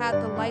them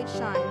hath the light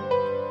shined.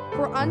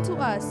 For unto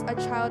us a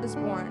child is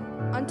born,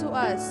 unto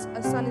us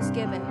a son is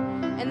given,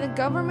 and the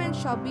government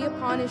shall be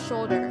upon his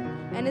shoulder,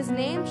 and his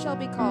name shall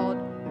be called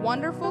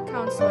Wonderful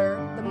Counselor,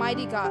 the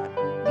Mighty God,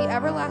 the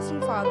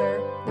Everlasting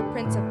Father, the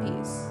Prince of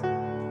Peace.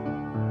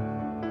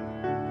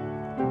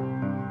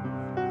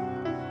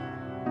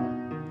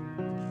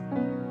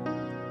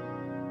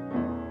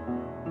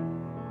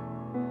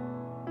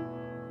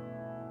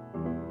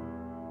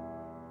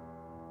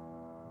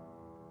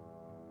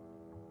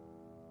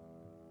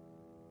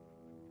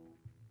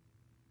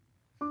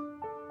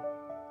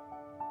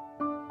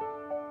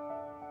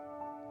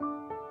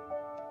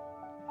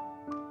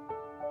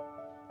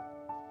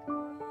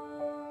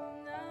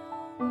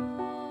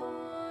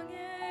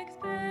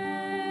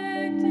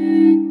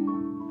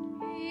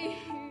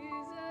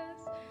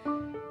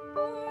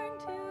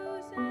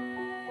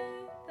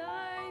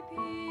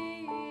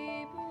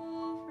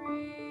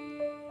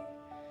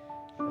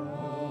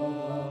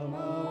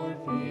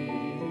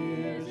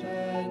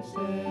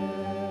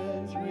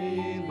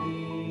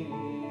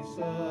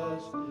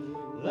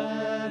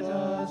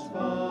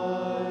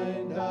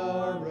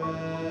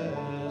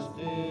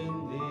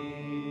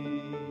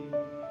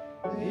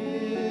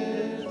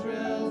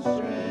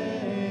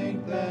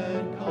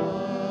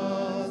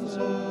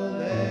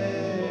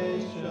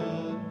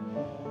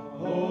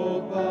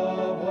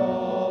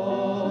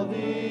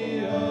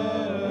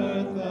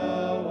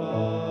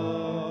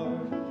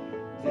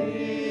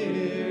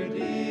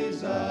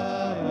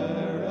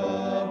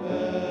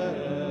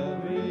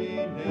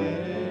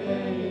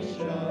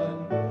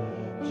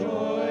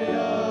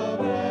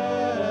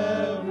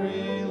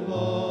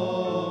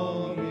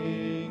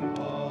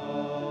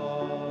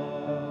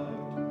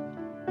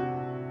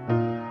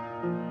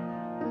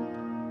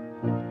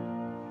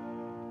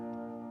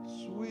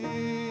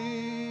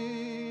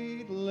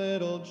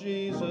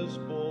 Jesus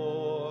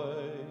boy,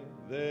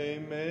 they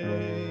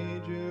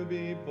made you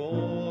be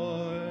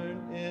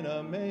born in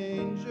a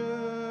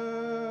manger.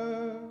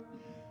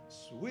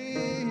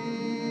 Sweet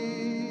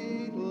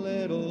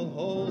little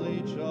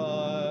holy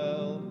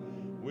child,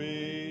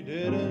 we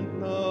didn't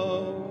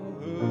know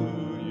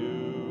who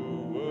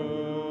you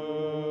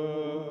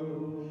were.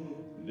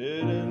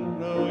 Didn't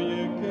know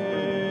you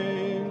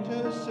came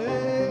to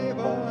save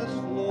us,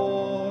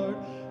 Lord,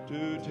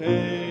 to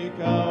take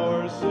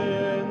our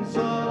sins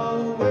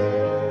away.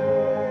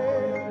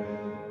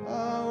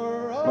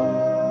 Our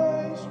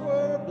eyes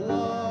were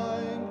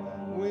blind,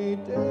 we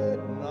did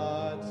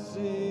not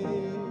see.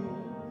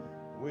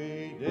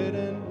 We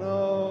didn't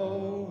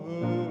know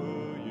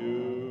who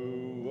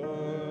you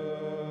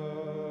were.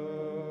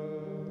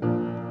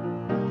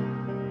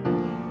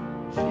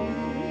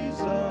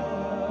 Jesus,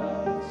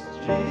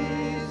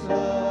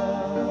 Jesus,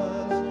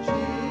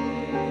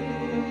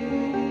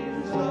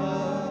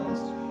 Jesus,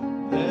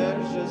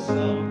 there's just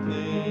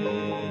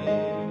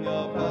something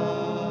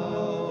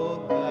about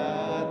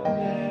that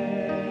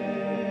name.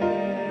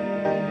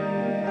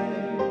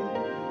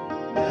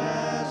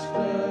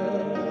 Master,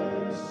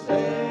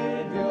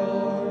 Savior,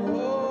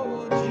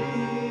 oh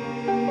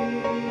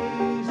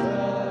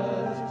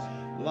Jesus,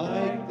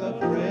 like the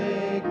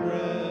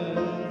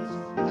fragrance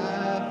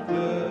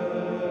after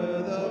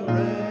the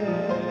rain.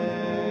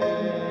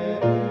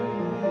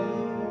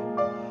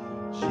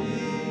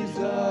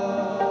 Jesus,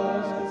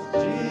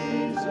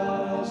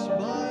 Jesus,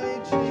 my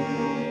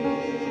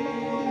Jesus,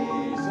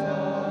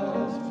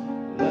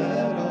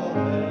 let all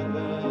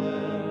heaven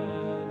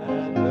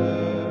and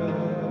earth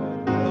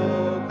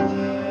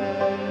proclaim.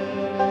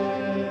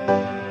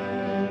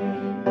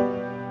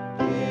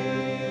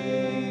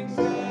 Kings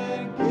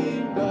and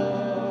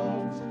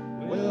kingdoms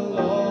will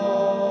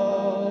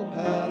all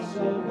pass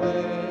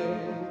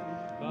away,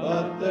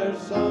 but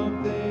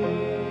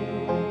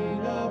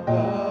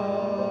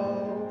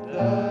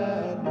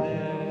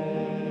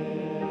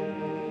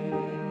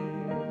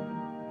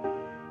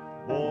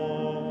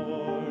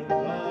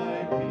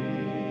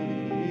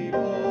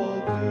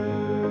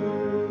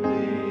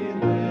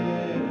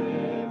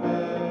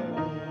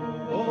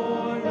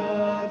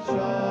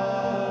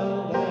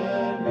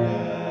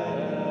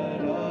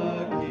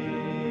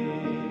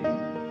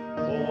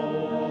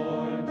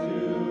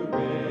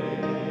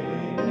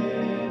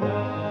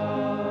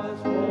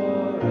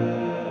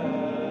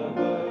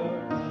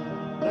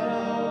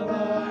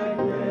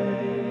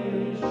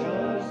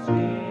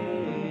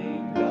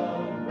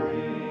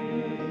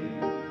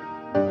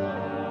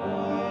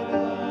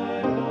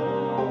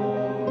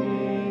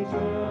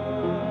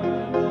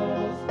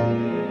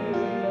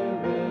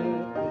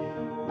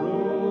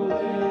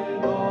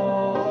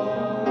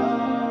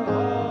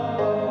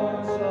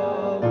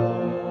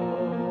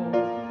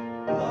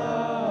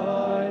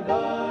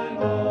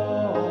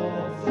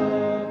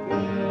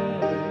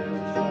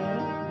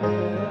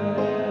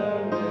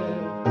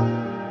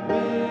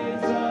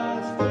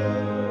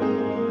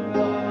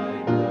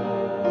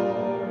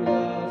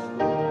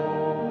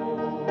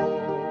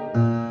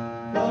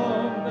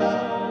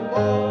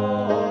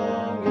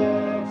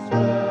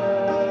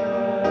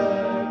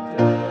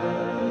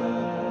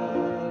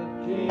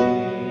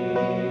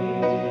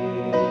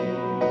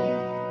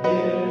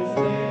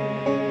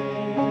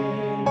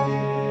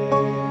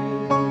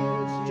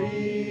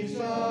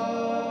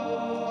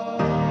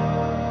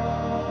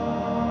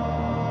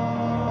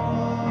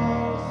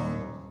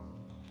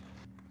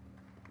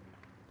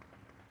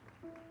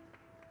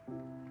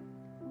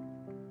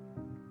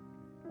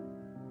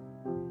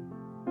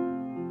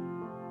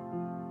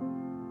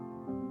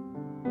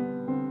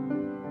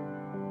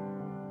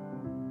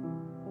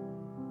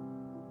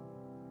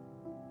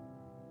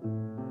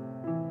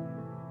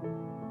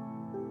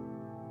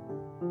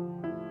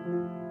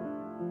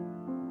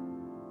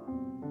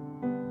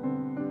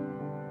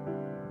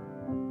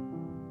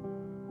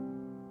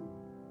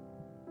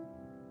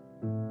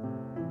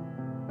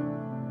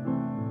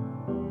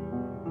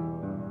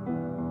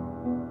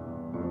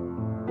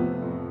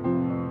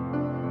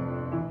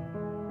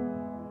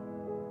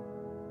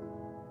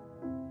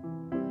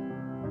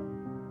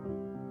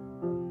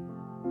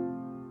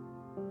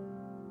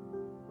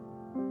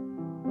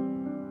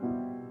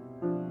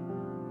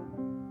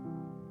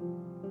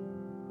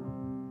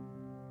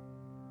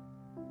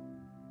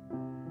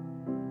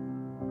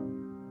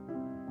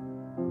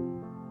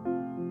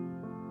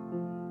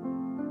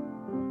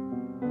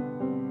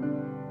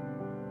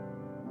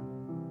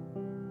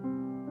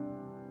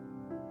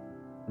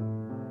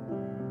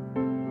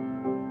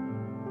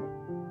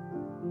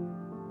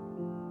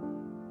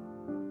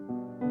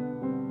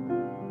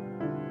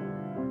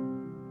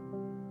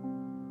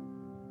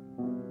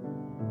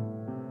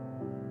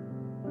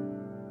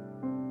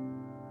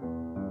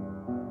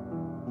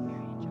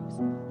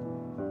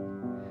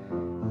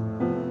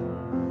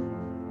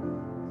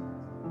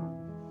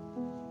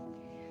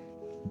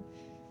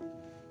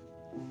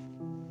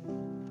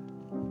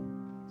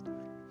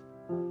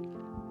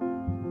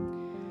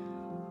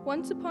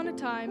Once upon a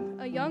time,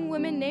 a young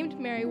woman named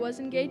Mary was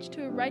engaged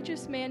to a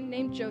righteous man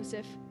named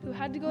Joseph, who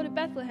had to go to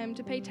Bethlehem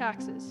to pay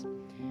taxes.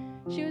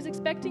 She was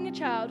expecting a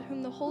child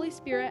whom the Holy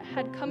Spirit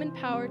had come in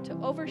power to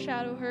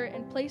overshadow her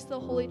and place the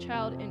Holy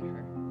Child in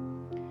her.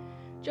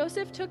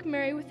 Joseph took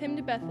Mary with him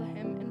to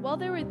Bethlehem, and while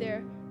they were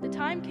there, the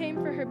time came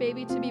for her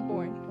baby to be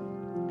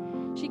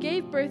born. She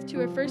gave birth to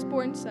her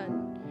firstborn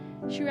son.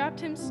 She wrapped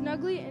him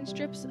snugly in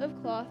strips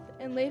of cloth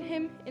and laid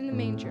him in the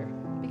manger,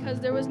 because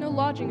there was no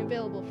lodging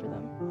available for them.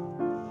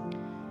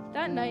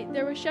 That night,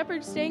 there were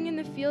shepherds staying in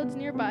the fields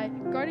nearby,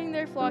 guarding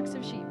their flocks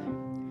of sheep.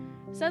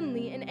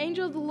 Suddenly, an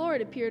angel of the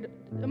Lord appeared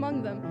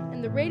among them,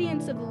 and the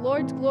radiance of the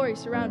Lord's glory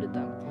surrounded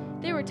them.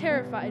 They were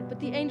terrified, but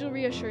the angel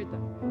reassured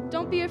them.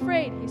 "Don't be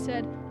afraid," he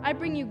said. "I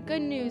bring you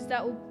good news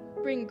that will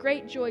bring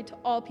great joy to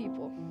all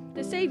people.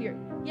 The Savior,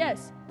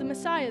 yes, the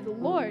Messiah, the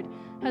Lord,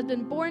 has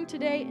been born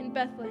today in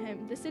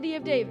Bethlehem, the city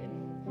of David.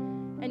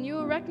 And you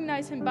will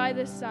recognize him by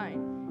this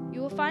sign. You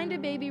will find a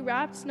baby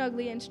wrapped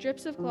snugly in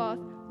strips of cloth,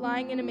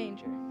 lying in a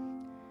manger."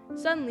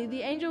 Suddenly,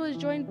 the angel was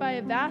joined by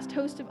a vast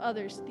host of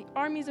others, the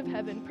armies of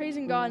heaven,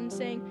 praising God and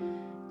saying,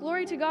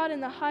 "Glory to God in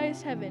the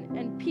highest heaven,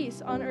 and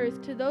peace on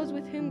earth to those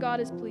with whom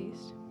God is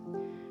pleased."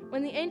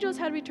 When the angels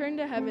had returned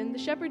to heaven, the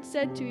shepherds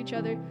said to each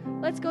other,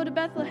 "Let's go to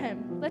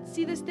Bethlehem. Let's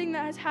see this thing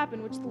that has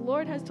happened, which the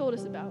Lord has told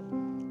us about."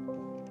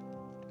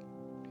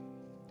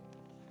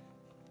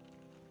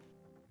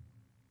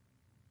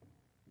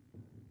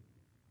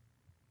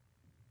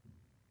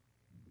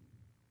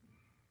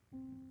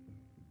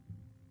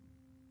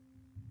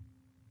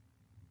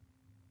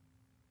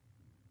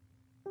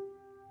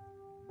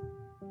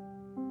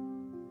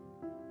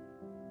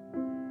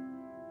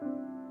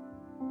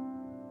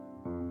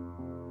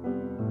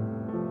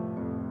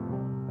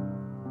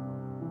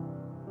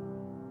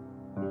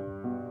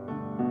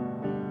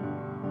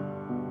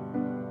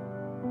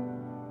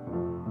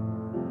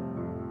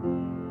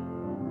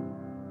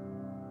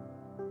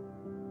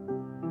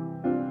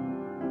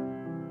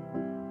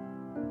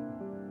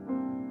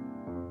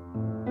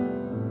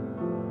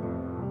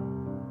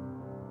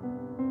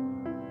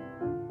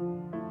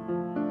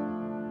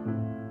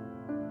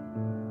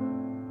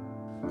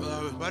 While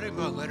I was writing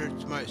my letter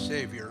to my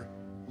Savior,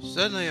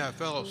 suddenly I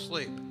fell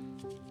asleep.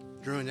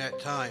 During that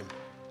time,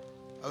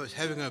 I was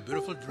having a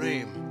beautiful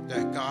dream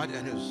that God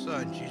and His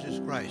Son, Jesus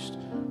Christ,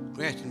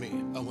 granted me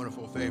a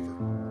wonderful favor.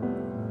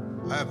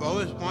 I have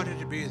always wanted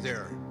to be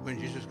there when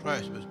Jesus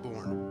Christ was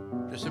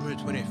born. December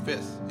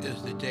 25th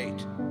is the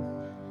date.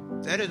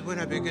 That is when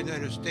I began to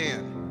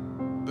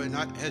understand, but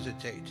not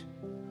hesitate.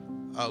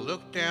 I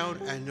looked down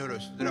and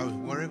noticed that I was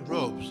wearing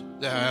robes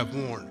that I have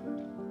worn.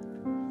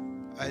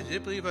 I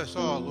did believe I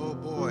saw a little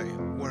boy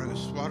wearing a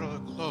swaddle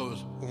of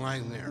clothes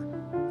lying there.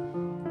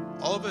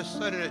 All of a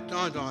sudden it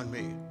dawned on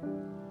me.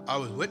 I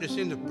was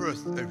witnessing the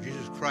birth of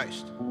Jesus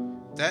Christ.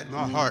 That in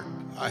my heart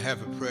I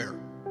have a prayer.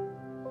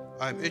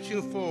 I'm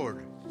inching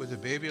forward with the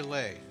baby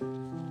lay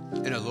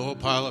in a little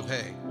pile of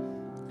hay.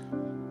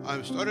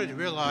 I'm starting to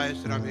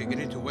realize that I'm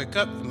beginning to wake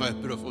up from my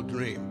beautiful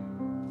dream.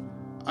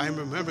 I'm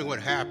remembering what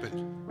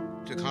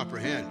happened to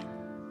comprehend.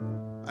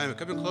 I am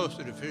coming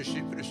closer to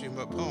finishing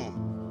my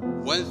poem.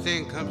 One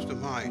thing comes to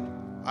mind.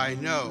 I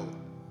know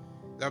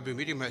that I'll be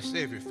meeting my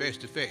Savior face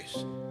to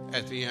face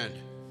at the end.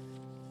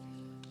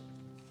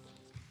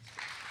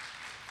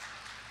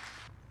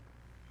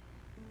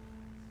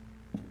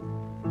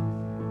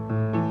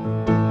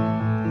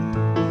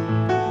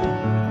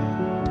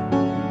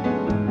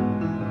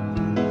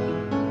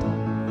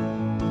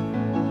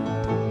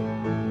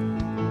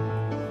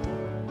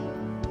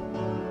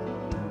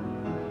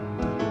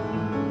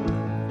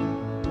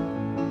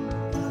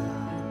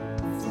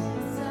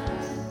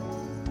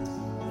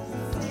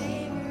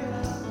 Savior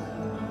of the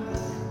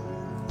world,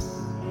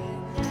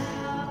 and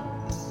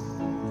now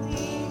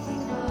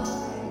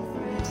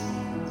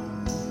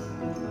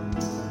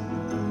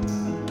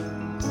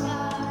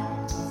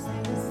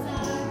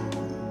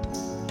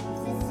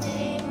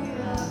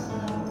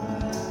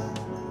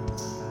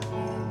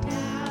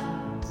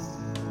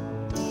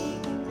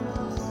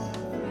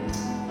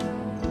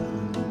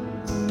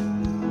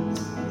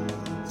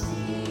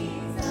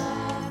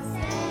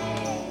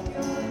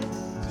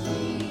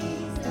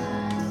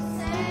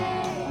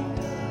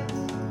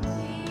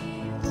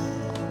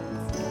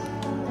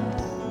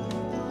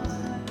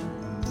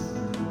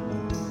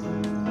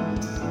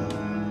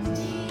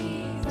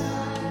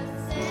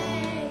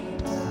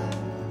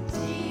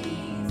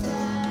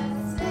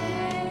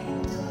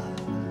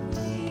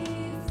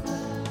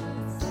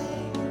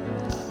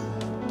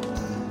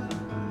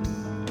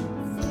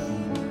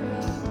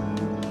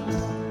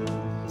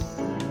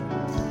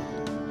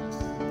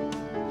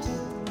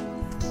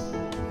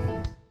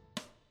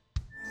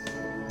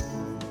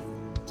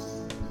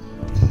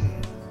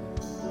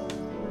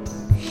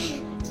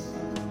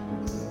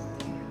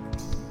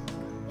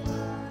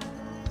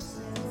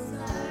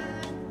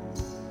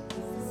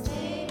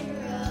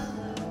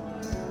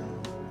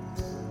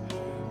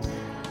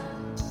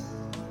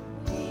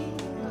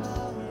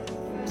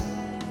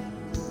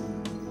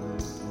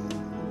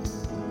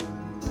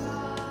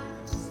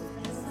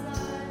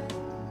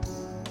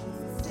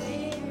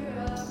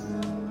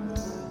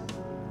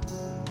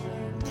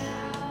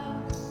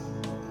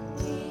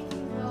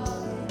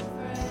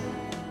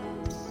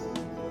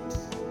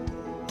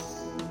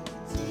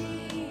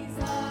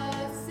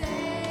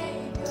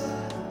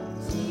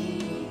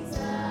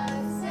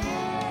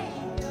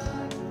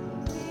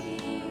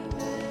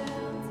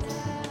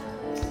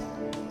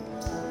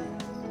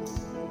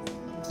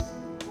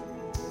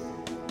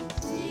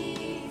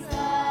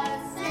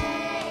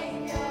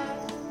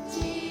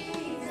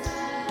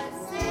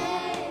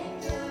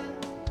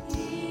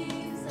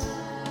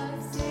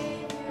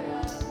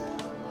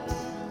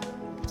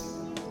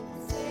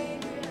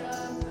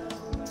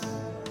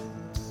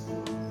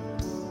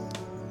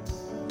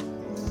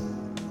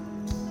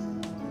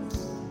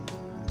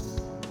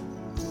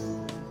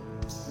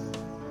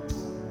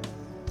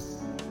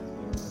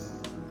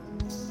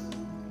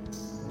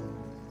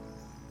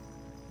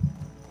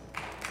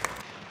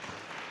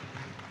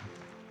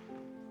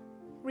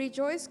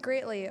Rejoice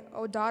greatly,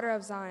 O daughter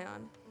of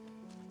Zion.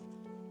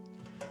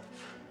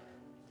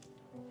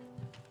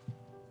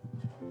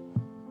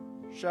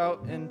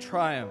 Shout in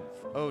triumph,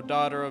 O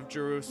daughter of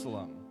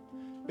Jerusalem.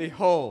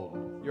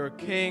 Behold, your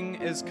king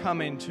is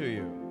coming to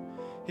you.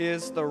 He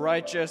is the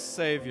righteous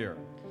Savior.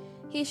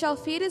 He shall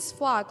feed his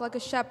flock like a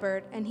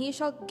shepherd, and he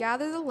shall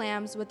gather the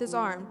lambs with his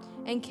arm,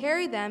 and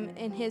carry them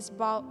in his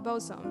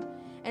bosom,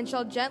 and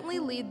shall gently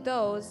lead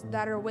those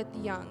that are with the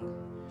young.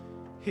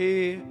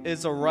 He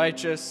is a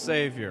righteous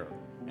Savior,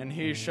 and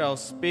he shall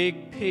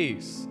speak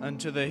peace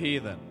unto the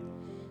heathen.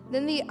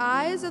 Then the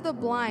eyes of the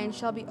blind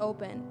shall be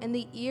opened, and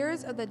the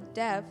ears of the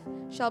deaf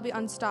shall be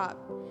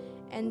unstopped.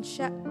 And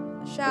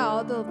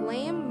shall the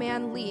lame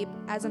man leap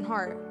as an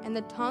hart, and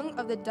the tongue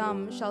of the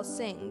dumb shall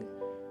sing.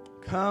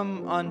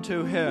 Come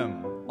unto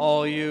him,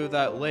 all you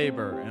that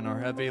labor and are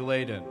heavy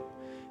laden,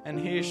 and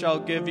he shall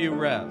give you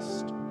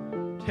rest.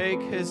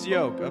 Take his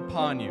yoke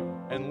upon you,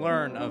 and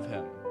learn of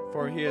him,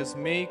 for he is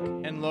meek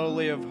and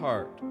lowly of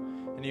heart,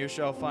 and you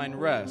shall find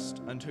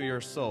rest unto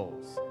your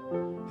souls.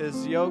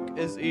 His yoke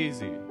is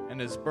easy,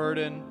 and his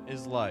burden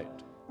is light.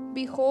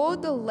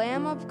 Behold the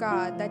Lamb of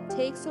God that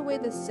takes away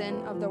the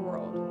sin of the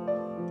world.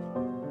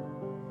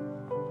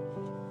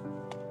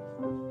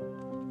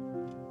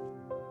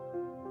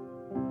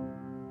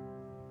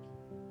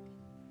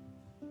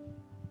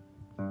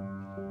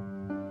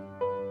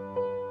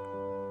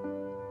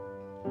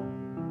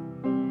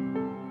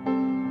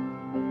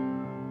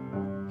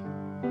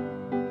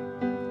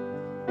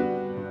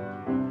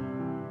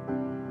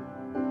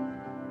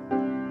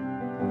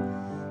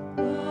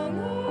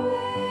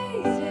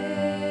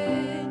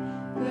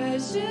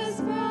 Precious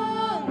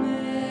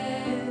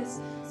promise,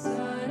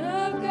 Son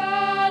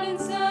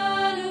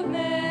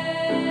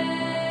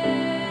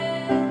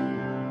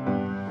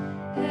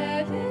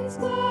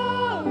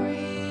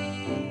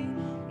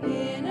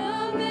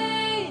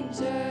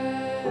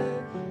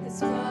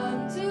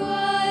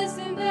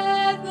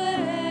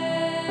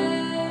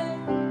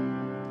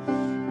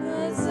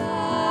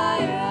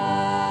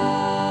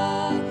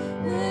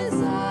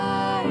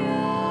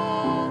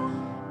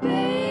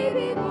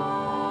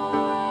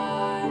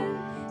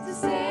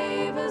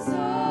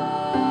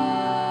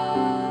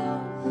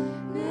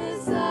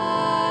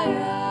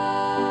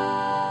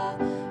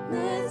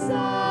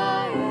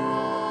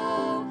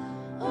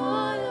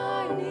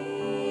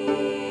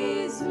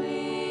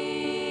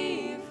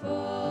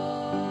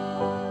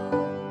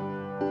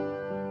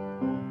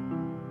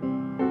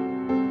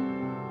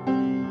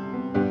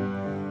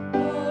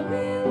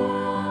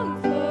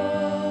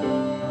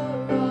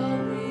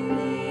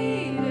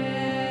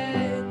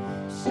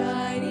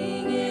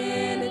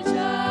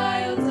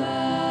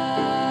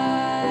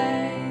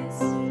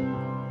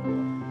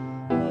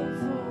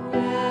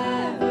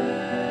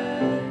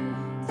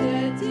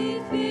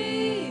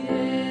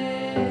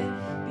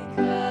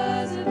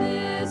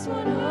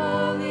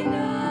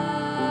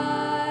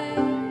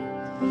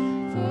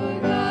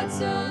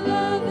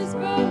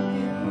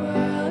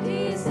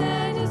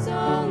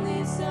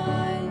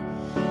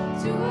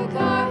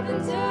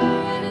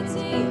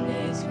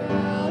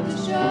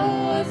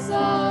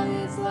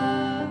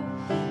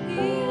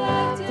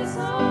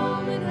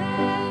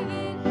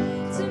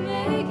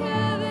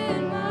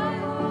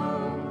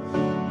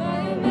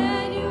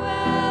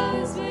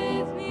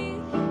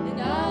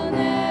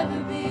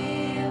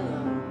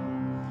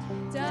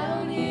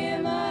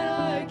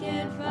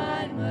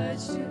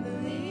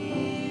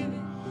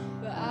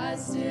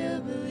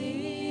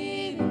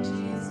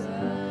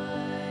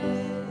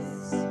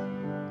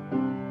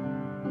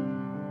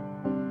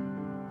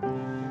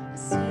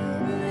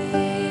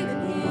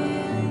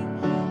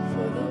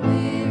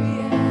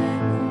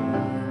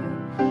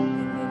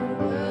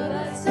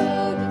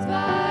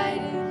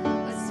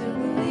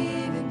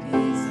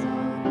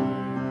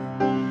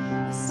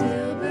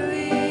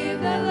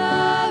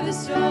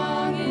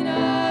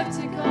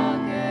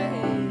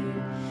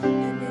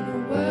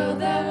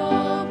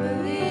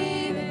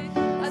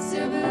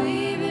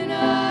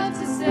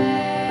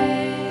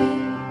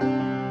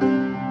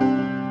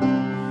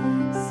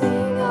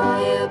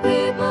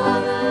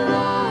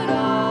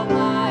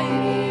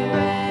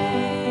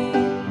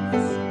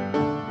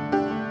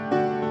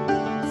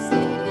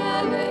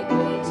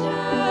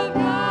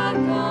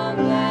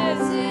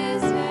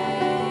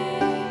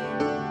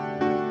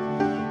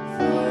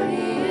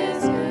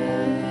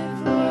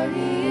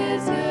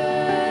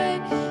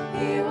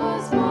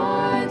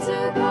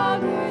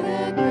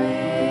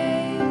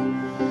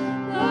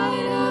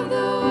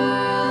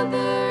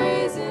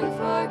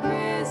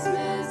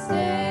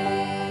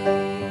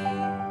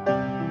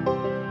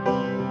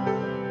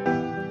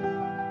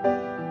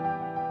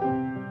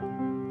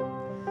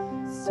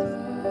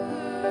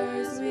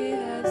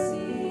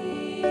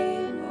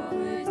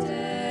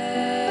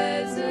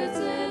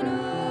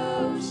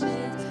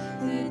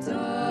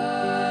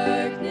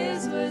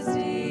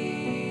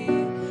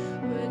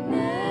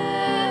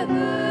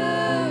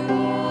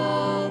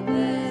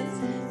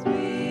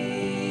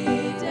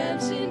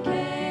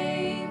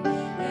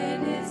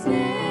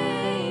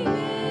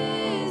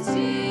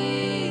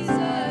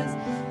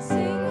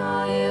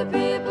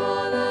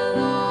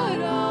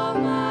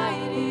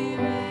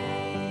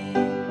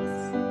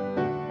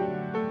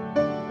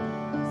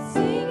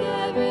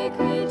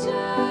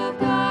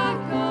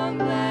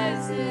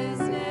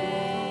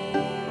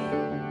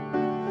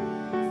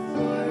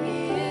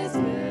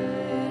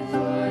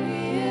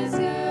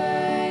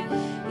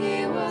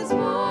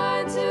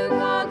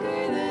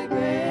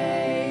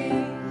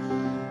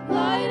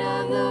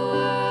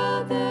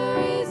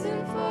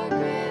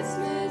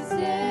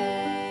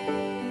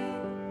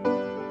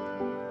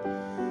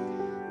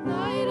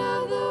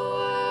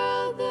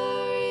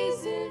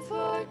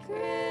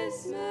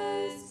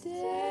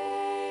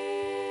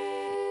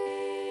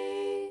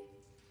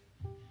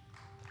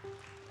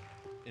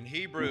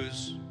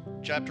Hebrews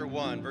chapter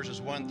 1,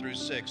 verses 1 through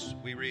 6,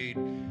 we read,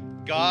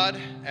 God,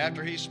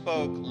 after he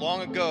spoke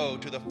long ago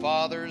to the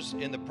fathers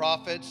in the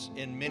prophets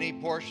in many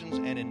portions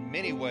and in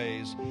many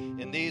ways,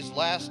 in these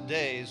last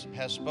days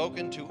has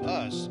spoken to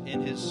us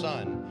in his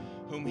Son,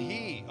 whom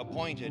he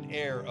appointed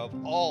heir of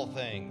all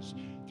things,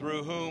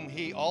 through whom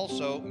he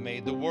also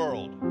made the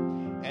world.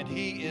 And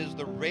he is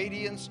the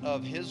radiance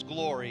of his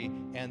glory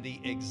and the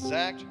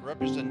exact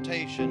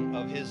representation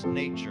of his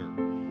nature,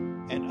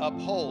 and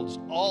upholds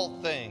all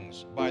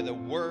things by the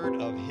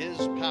word of his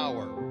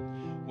power.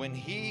 When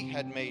he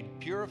had made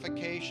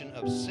purification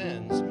of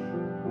sins,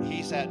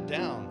 he sat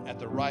down at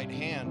the right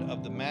hand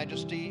of the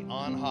Majesty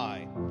on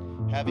high,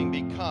 having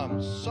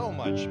become so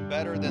much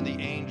better than the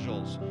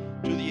angels,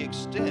 to the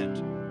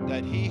extent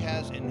that he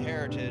has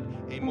inherited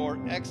a more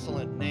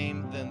excellent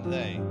name than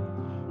they.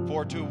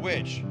 For to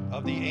which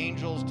of the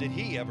angels did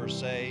he ever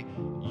say,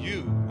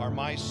 You are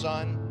my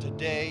son,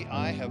 today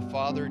I have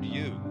fathered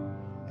you?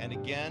 And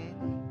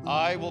again,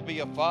 I will be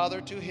a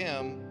father to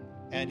him,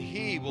 and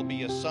he will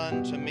be a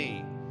son to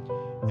me.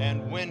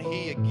 And when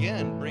he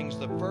again brings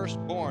the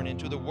firstborn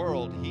into the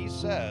world, he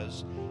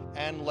says,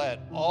 And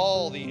let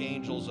all the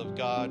angels of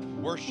God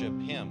worship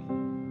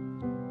him.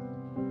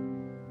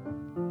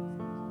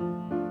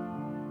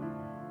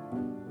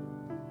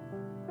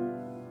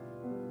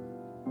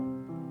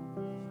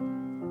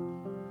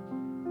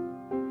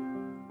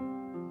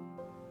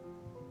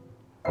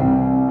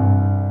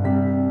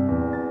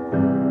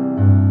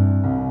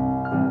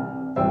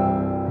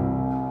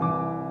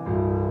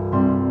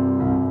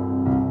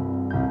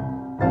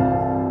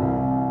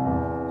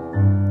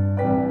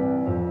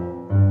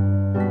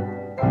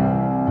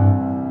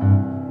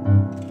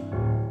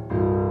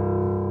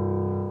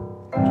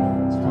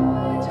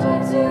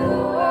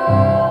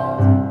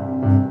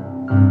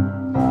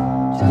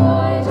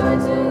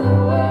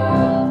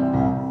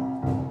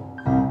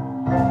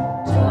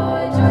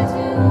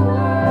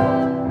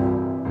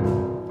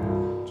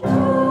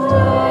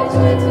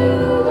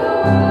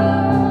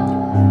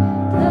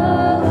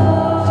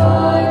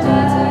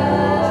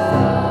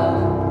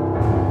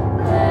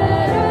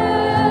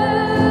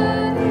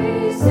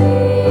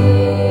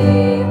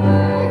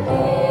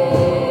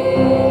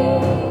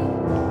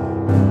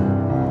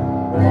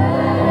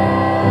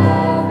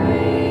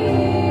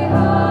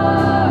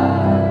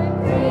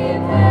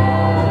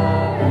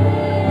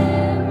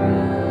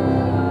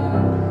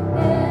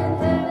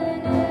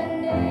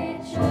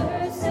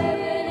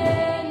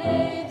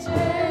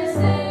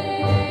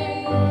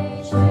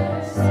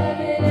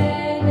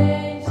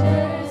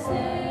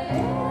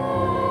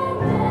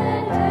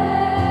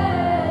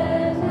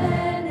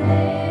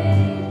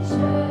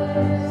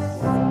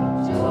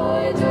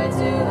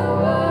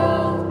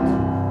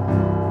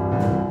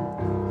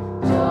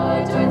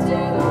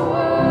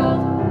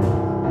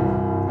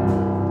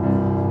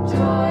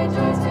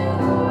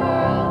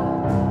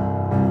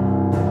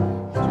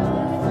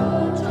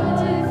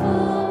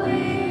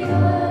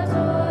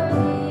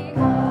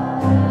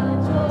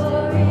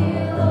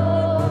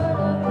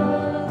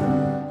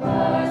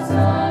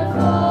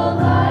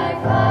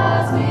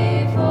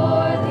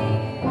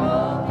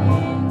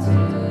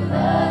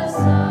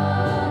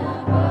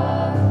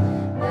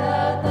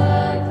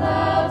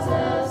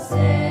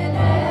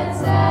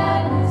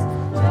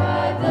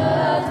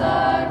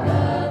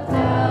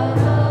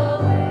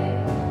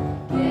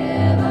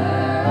 Yeah.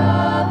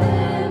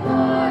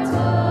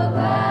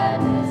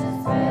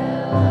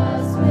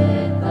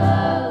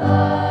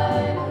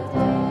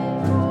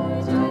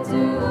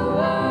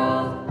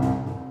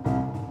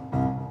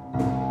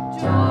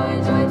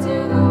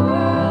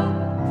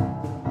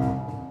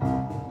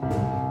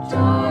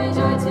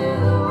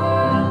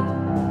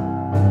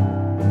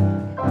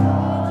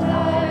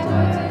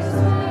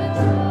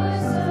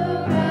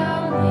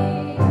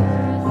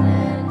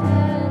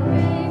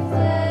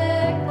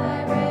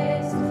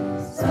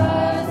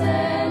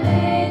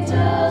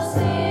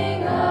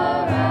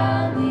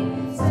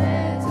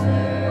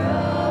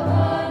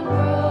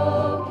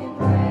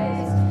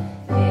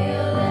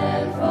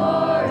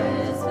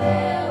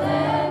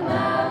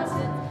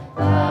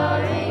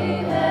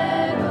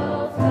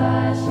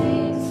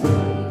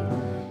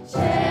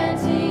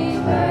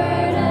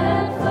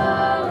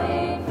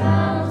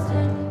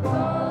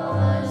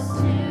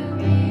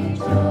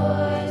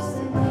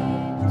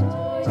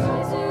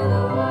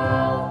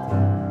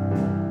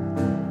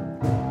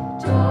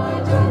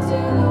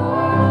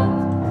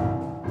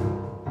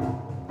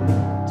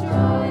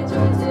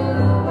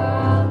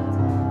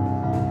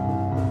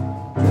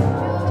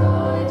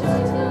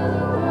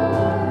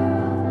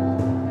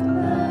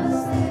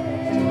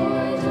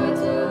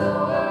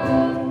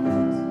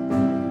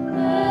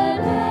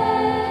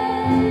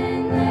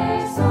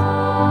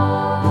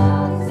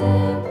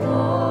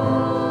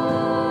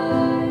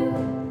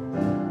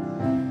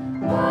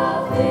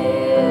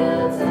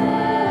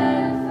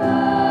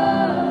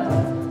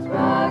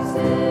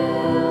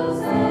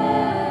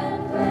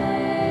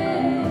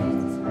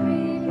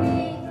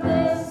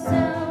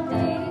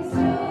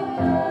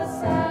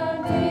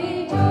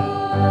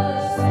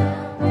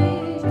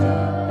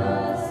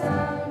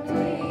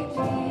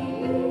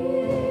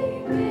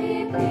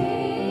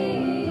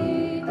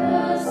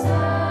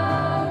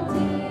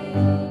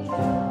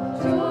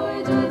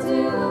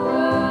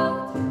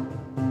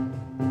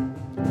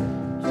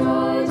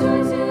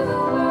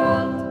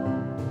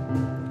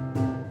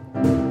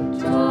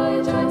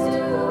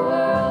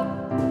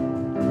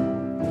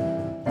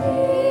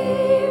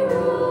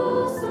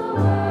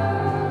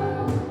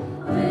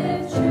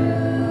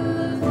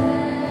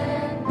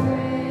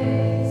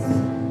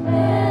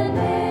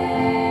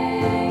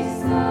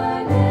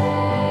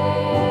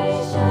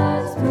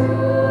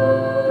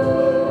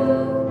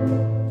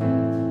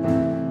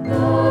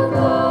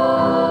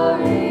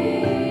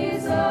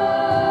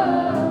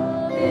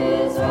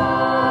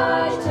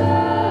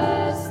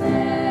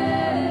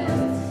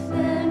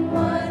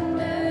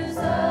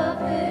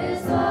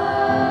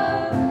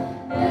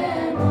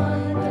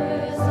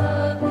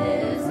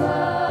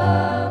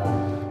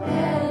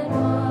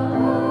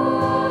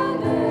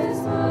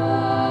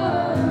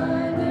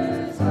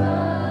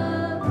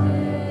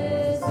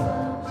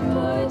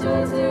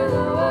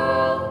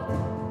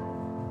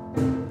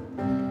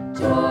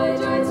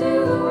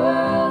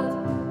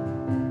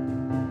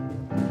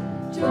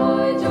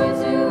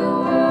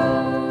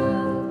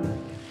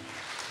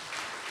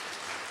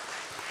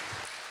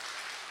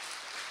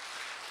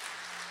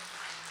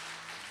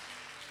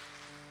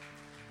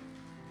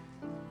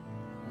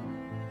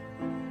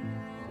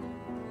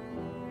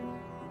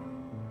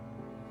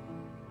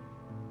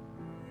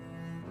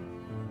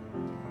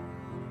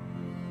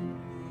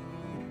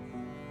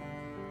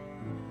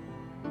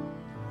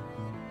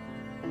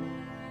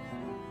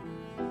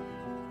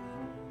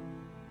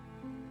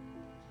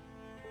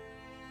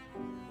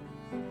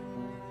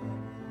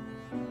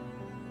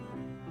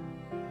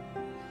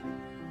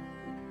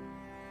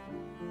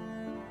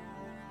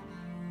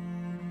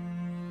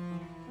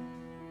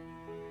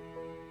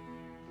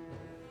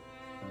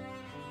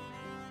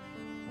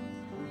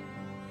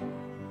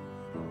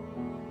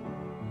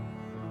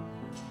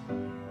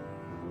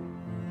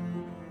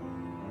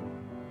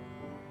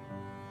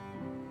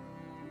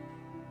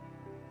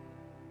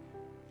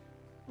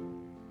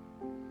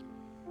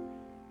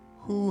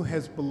 Who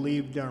has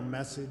believed our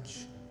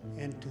message,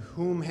 and to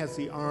whom has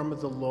the arm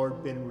of the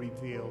Lord been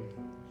revealed?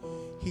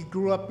 He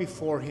grew up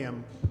before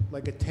him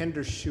like a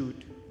tender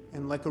shoot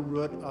and like a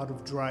root out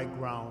of dry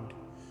ground.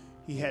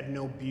 He had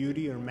no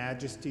beauty or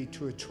majesty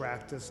to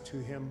attract us to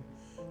him,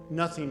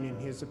 nothing in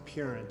his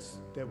appearance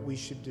that we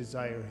should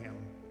desire him.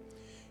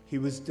 He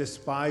was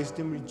despised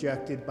and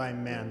rejected by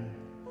men,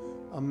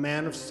 a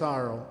man of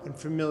sorrow and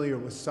familiar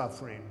with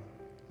suffering,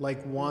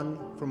 like one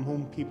from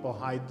whom people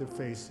hide their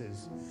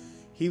faces.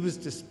 He was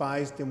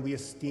despised and we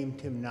esteemed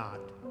him not.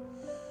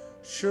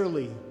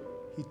 Surely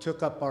he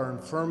took up our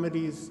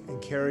infirmities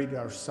and carried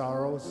our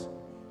sorrows,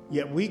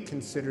 yet we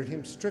considered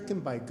him stricken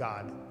by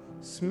God,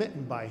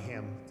 smitten by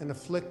him, and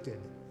afflicted.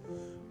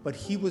 But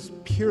he was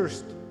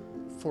pierced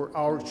for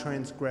our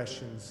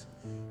transgressions.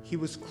 He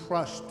was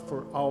crushed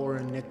for our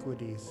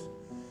iniquities.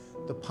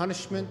 The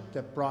punishment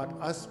that brought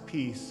us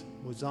peace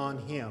was on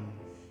him,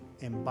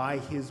 and by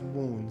his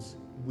wounds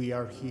we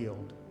are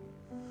healed.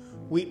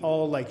 We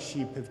all like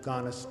sheep have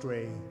gone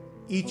astray.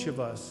 Each of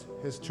us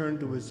has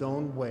turned to his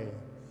own way,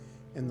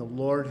 and the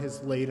Lord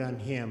has laid on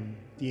him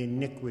the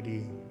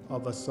iniquity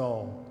of us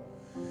all.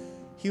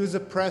 He was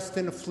oppressed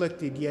and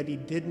afflicted, yet he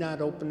did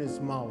not open his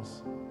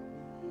mouth.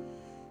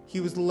 He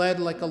was led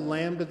like a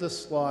lamb to the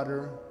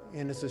slaughter,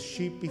 and as a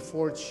sheep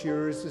before its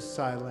shearers is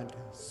silent,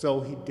 so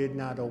he did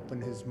not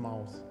open his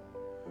mouth.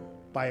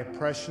 By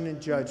oppression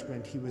and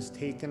judgment he was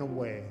taken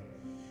away.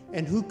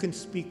 And who can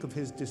speak of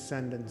his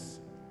descendants?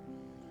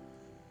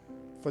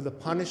 For the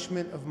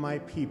punishment of my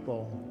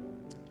people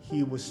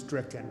he was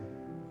stricken.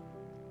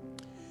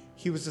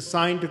 He was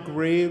assigned a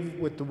grave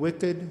with the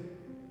wicked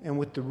and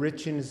with the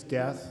rich in his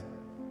death,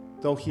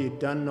 though he had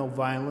done no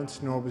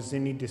violence, nor was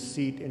any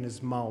deceit in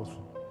his mouth.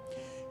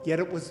 Yet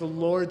it was the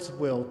Lord's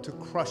will to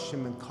crush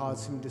him and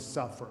cause him to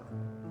suffer.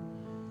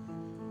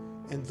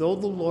 And though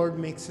the Lord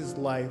makes his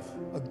life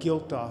a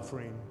guilt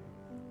offering,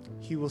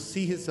 he will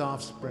see his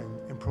offspring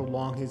and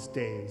prolong his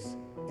days,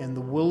 and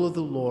the will of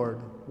the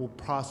Lord will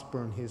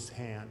prosper in his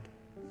hand.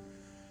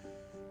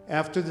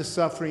 After the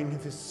suffering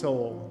of his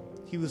soul,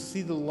 he will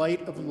see the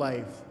light of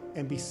life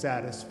and be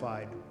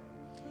satisfied.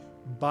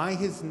 By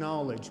his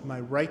knowledge,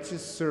 my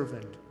righteous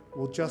servant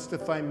will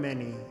justify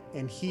many,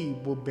 and he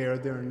will bear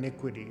their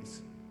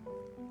iniquities.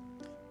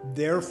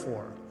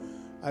 Therefore,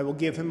 I will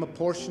give him a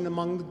portion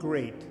among the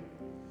great,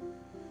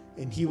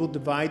 and he will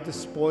divide the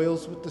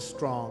spoils with the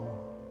strong,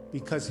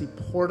 because he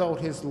poured out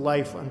his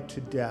life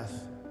unto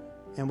death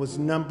and was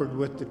numbered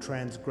with the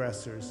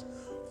transgressors.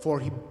 For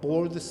he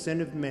bore the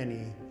sin of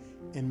many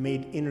and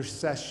made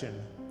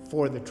intercession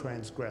for the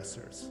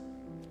transgressors.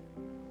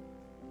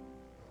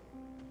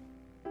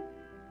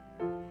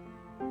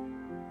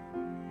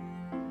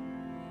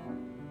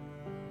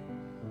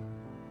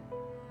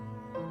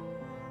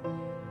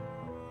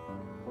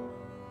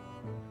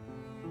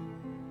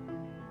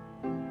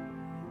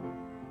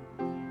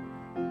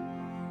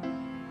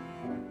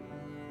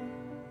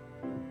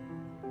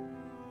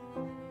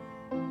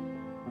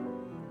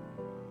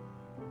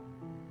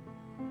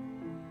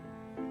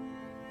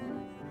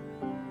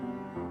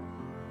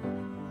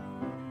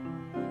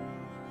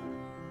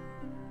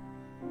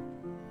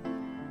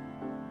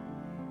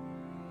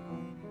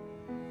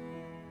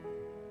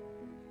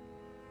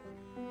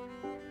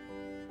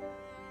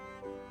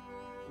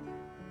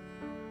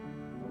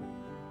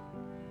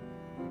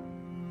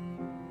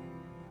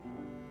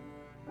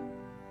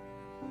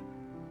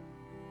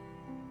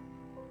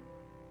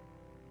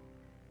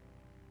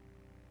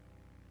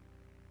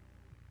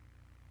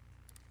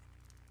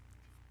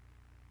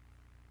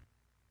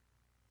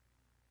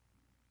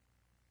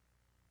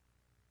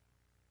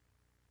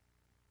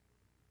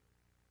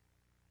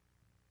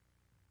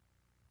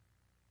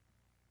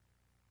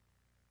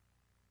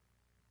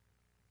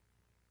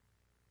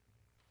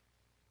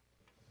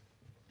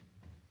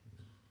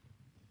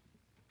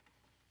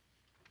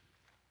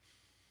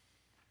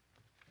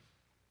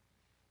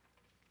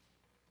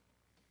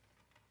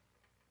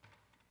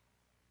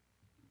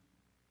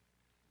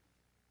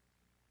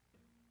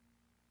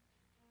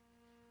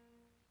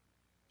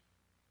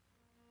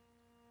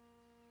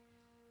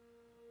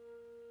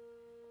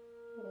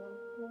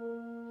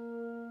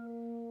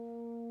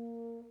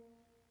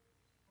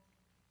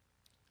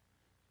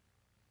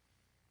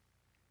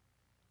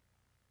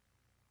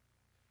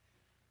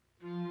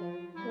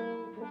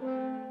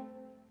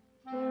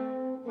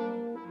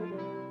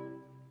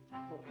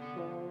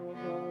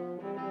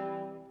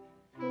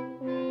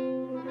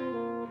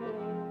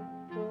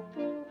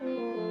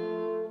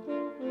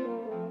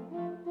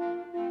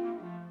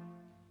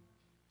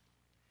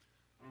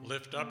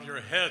 Lift up your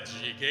heads,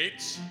 ye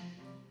gates,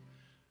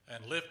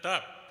 and lift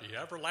up the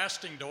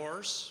everlasting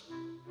doors,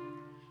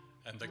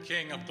 and the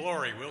King of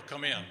glory will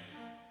come in.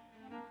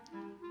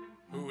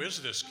 Who is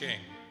this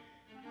King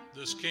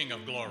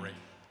of glory?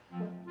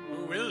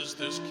 Who is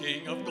this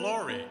King of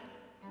glory?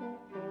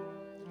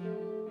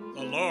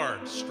 The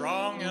Lord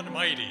strong and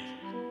mighty,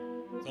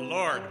 the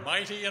Lord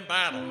mighty in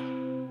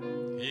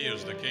battle. He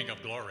is the King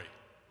of glory.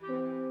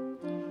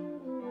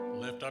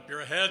 Lift up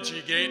your heads,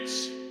 ye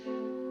gates,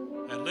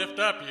 and lift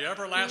up ye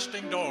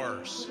everlasting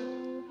doors,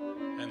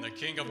 and the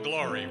King of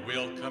glory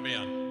will come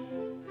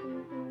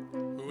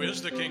in. Who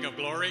is the King of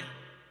glory?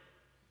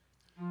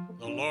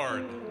 The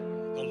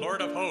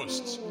Lord of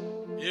hosts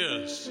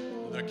is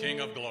the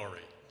King of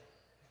glory.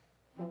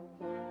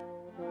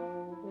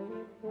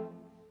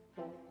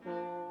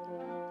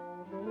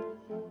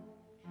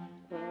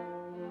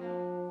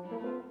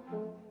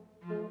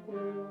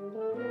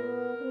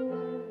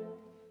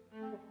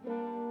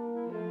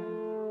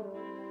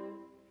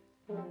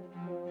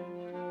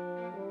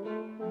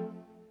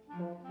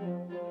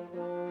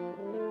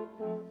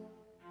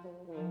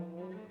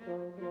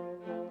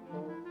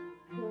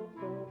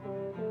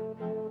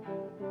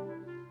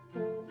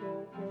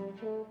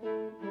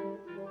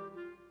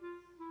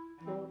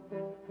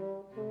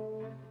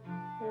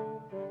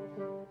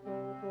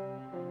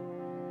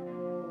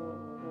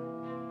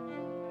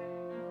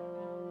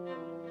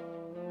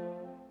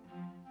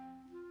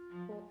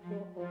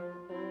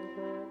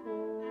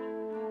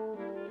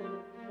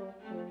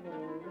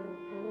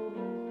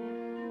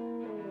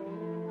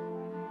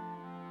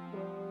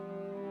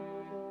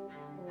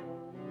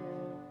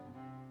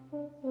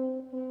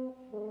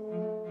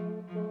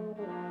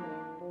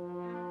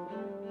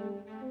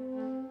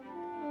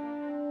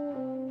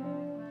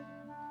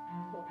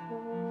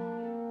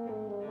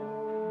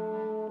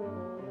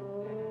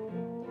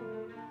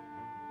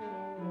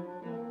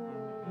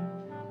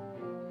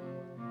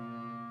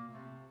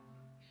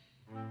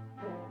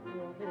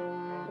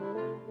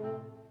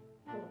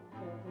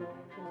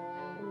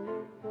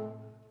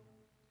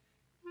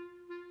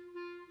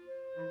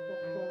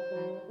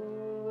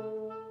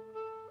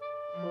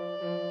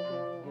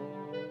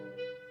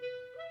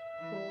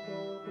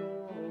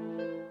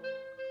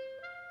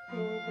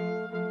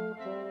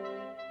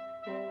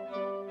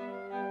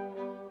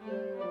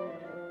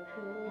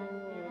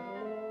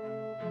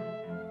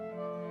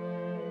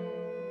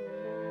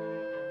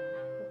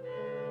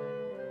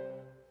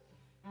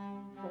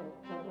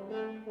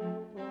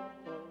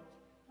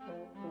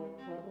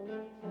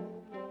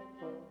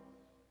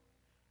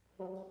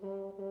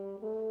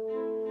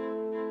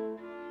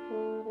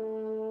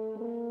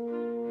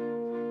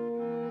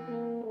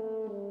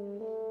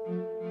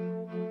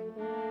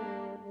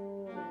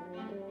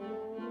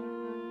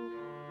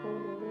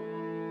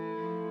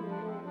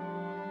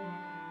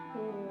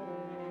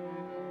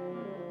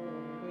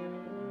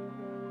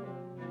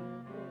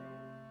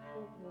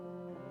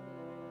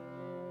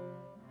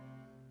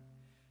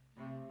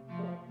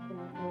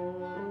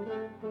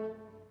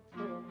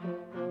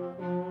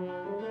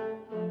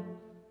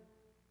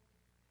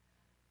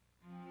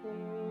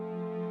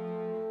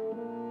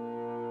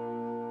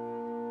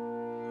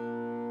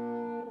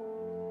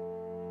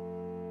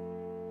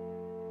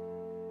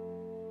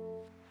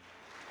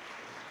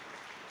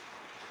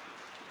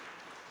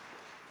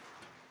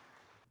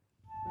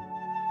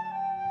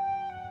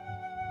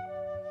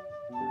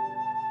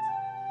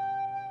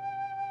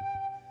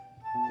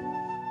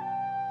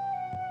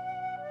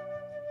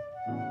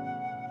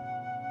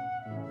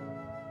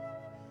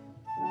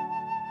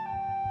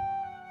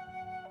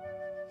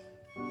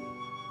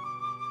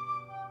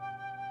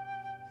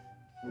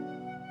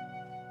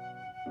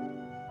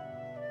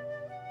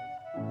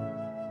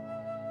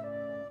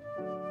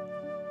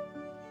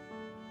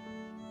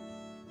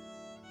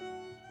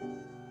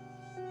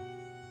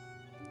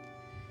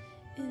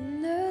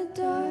 In the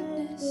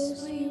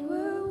darkness we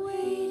were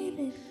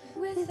waiting,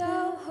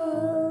 without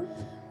hope,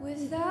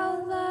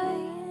 without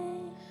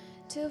light,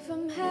 till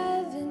from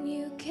heaven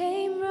you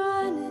came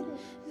running.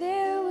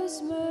 There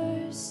was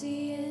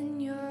mercy in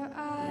your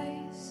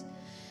eyes,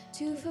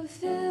 to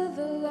fulfill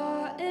the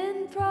law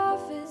and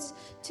prophets.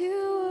 To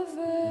a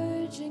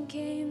virgin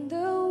came the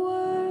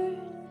word,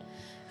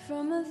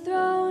 from a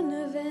throne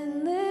of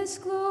endless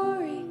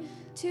glory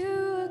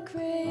to a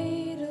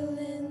cradle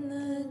in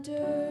the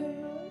dirt.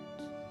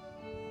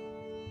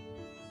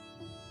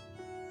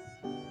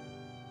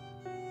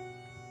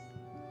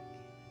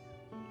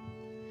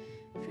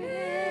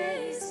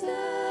 Praise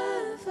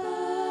the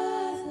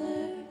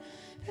Father,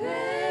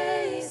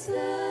 praise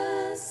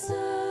the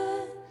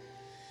Son,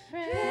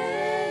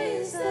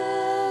 praise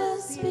the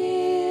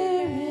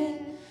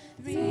Spirit,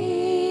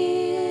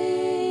 three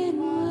in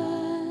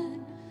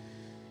one.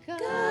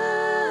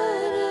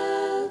 God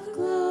of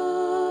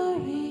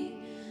glory,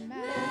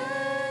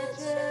 majesty,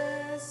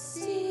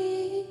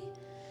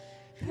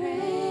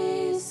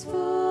 praise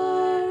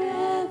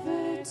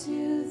forever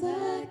to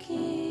the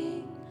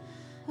King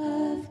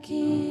of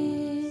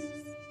Kings.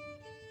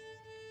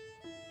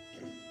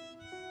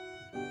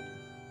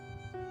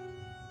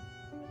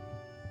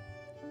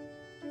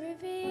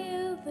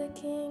 Reveal the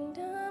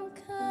kingdom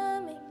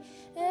coming,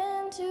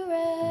 and to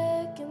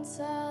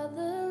reconcile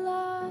the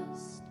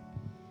lost,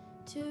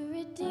 to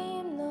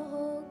redeem the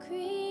whole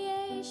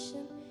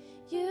creation.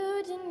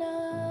 You did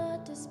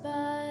not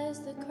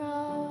despise the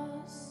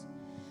cross,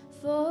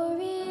 for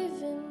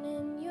even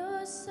in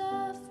your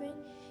suffering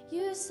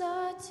you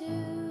saw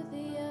to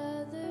the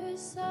other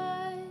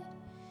side.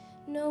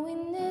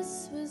 Knowing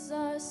this was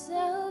our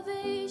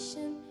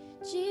salvation,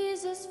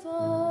 Jesus, for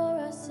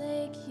our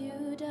sake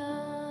you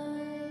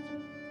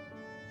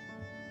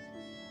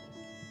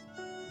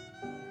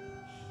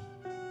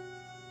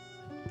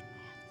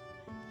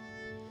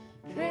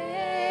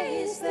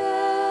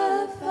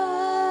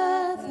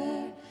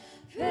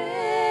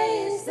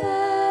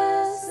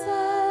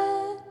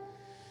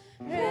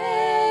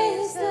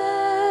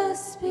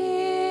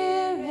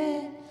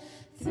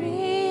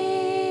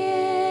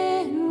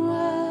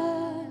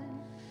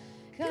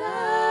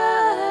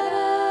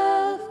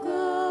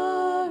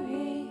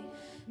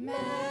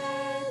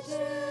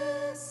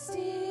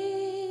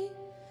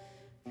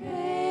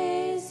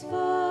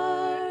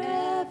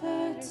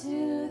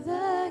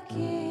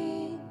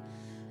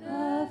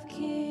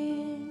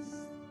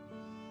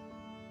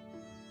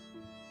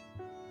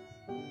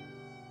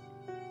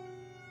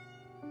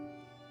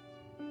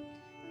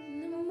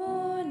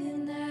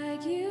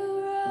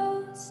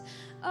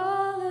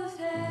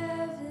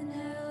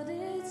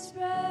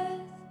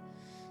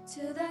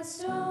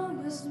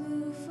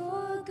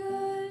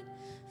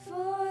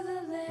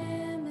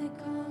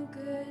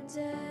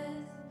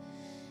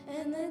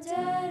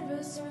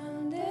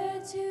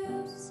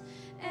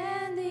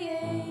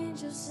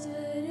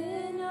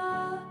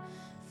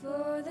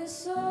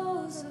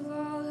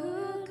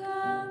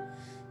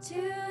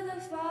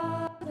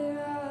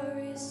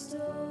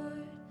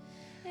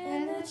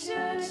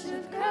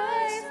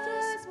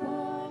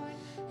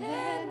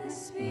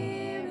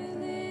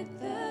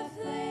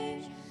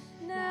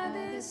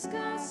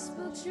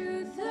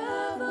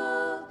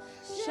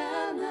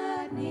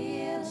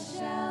kneel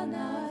shall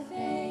not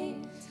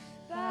faint.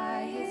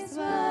 By his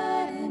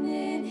blood and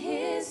in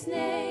his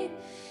name,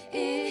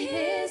 in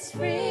his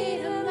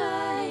freedom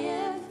I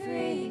am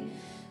free.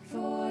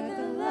 For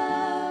the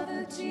love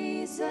of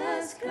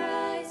Jesus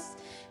Christ,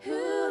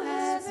 who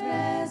has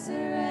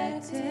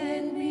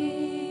resurrected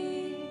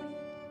me.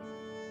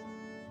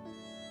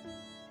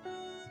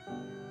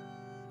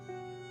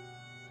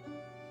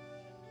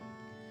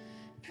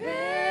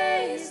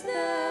 Praise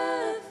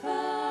the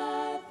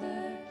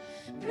Father,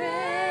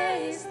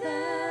 praise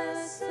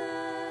the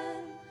Son,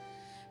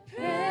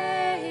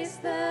 praise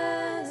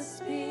the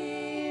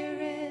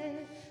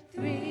Spirit,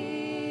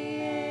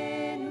 three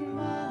in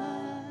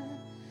one.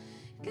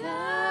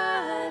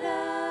 God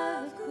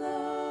of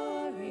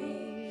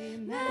glory,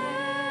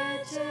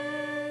 majesty,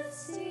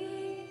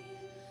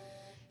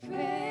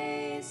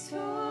 praise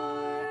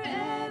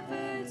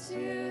forever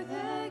to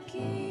the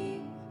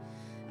King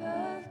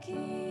of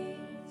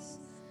Kings.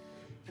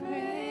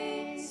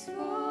 Praise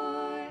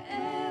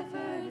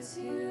forever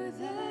to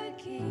the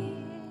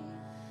King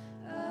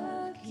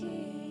of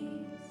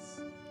Kings.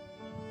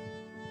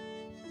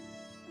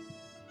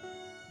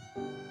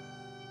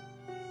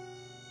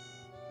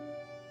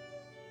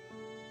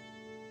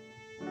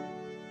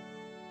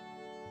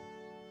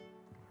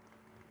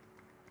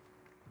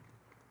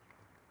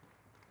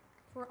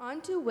 For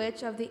unto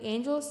which of the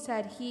angels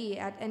said he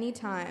at any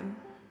time,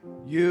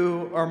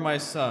 You are my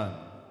son.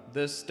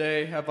 This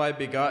day have I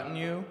begotten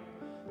you.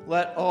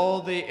 Let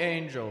all the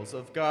angels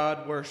of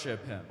God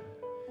worship him.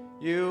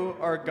 You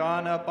are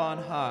gone up on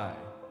high.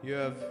 You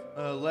have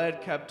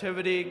led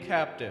captivity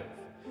captive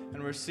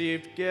and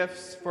received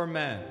gifts for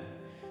men,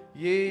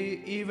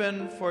 ye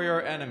even for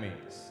your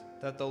enemies,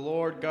 that the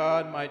Lord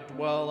God might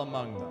dwell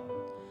among them.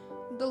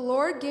 The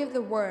Lord gave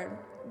the word.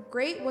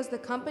 Great was the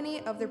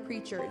company of the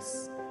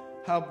preachers.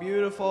 How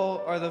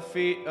beautiful are the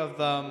feet of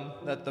them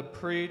that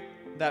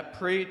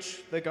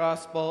preach the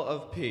gospel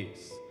of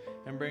peace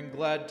and bring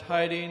glad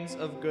tidings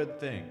of good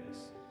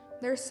things.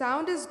 Their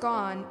sound is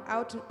gone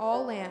out in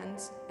all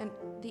lands and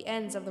the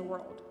ends of the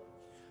world.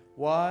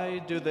 Why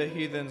do the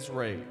heathens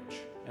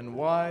rage? And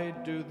why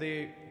do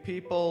the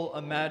people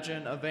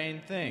imagine a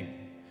vain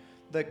thing?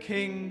 The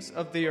kings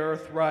of the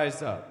earth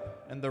rise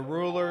up, and the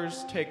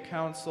rulers take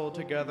counsel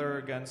together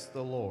against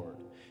the Lord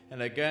and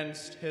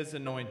against his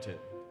anointed.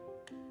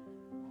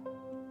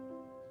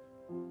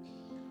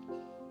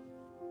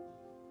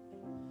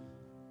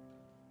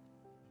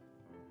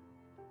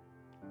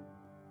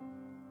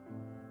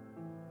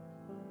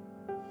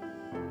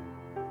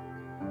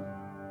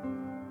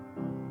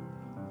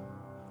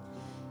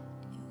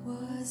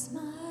 Was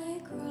my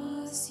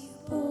cross you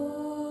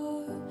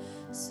bore,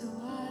 so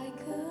I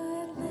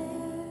could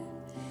live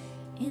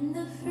in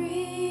the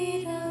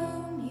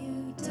freedom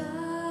you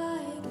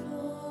died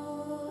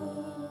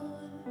for.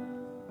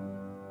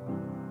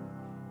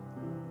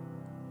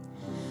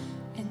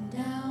 And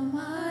now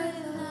my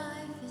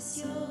life is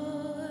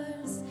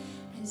yours,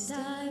 and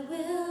I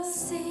will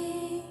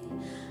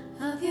sing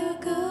of your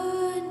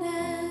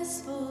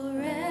goodness forevermore.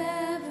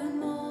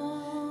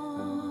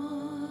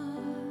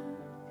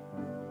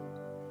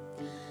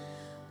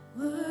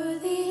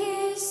 Worthy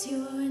is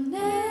your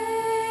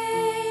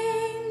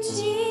name,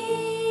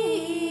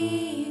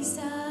 Jesus.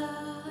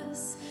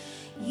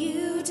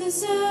 You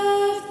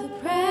deserve the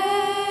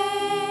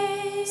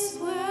praise.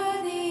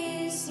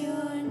 Worthy is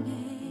your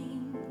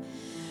name.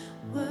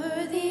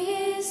 Worthy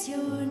is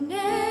your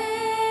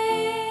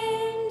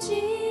name,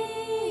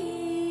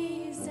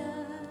 Jesus.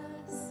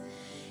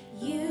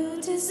 You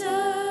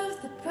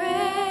deserve the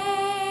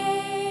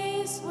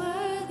praise.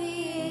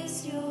 Worthy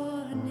is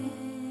your name.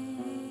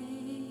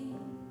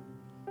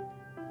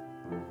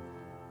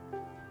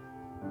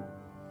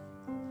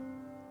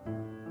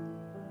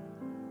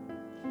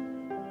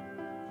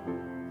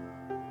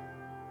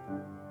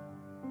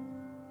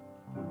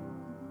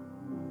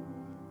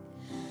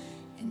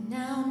 And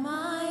now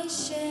my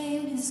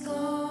shame is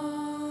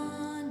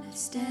gone. I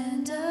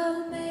stand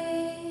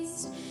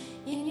amazed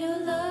in your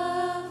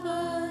love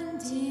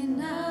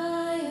undeniable.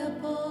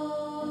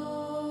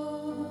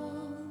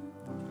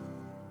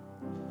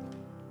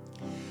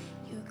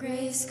 Your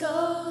grace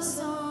goes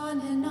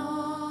on, and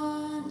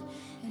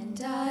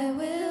I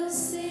will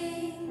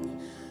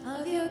sing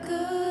of your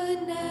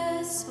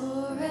goodness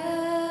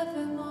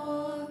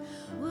forevermore.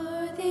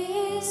 Worthy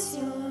is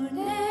your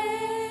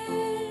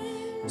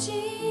name,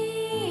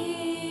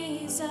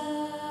 Jesus.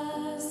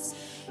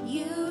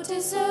 You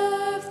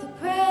deserve the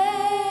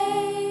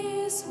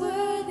praise.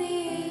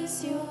 Worthy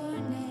is your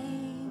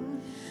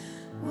name.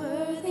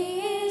 Worthy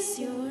is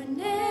your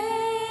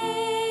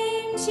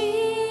name,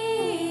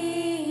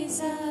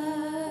 Jesus.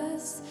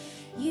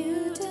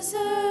 You deserve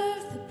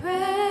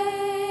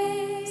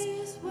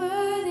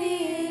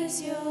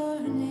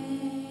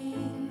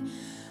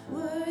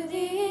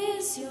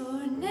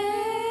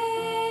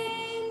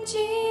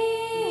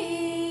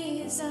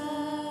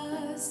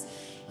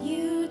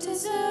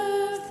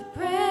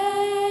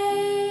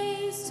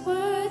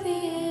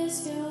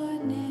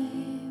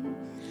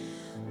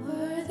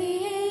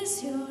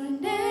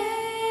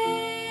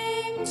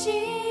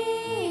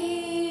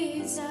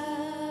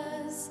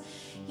Jesus,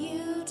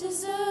 you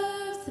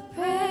deserve the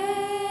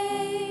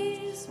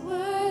praise.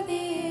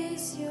 Worthy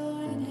is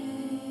your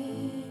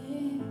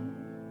name.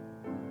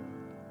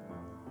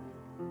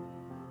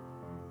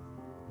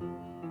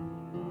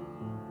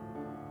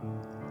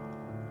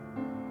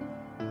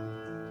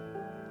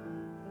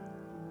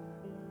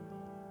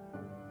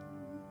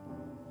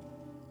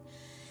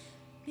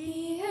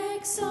 Be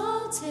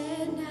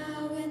exalted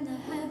now in the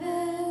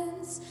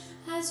heavens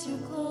as your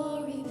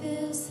glory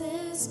fills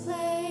this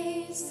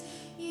place.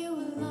 You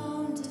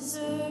alone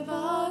deserve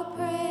our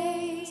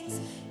praise.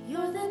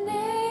 You're the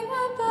name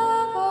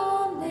above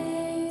all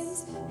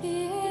names.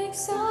 Be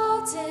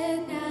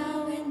exalted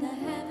now in the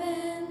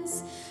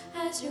heavens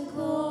as your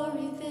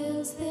glory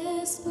fills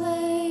this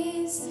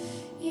place.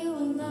 You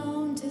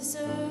alone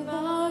deserve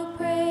our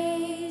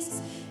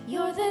praise.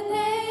 You're the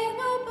name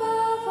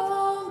above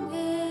all names.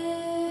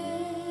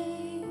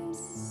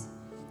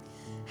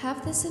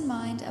 Have this in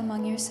mind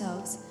among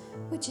yourselves,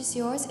 which is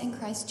yours in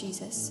Christ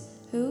Jesus,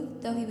 who,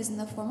 though he was in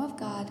the form of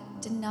God,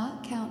 did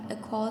not count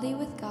equality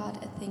with God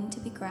a thing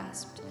to be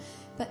grasped,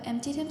 but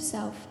emptied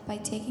himself by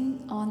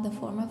taking on the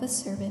form of a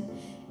servant,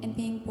 and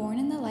being born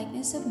in the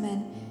likeness of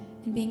men,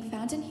 and being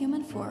found in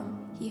human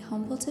form, he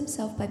humbled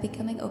himself by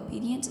becoming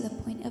obedient to the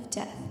point of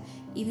death,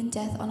 even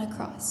death on a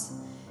cross.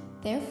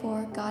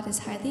 Therefore God has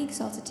highly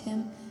exalted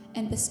him,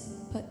 and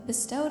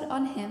bestowed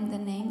on him the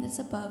name that's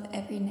above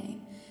every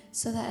name,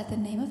 so that at the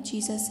name of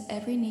Jesus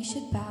every knee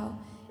should bow,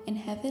 in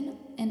heaven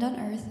and on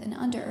earth and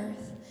under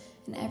earth,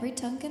 and every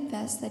tongue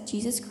confess that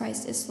Jesus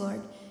Christ is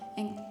Lord,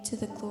 and to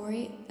the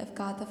glory of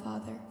God the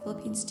Father.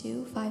 Philippians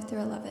 2,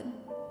 5-11.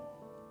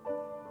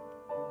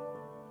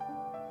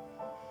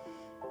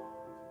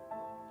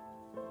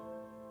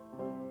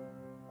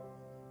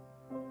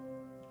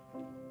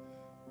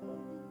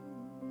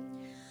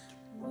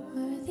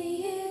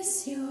 Worthy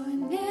is your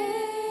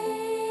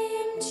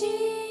name,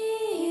 Jesus.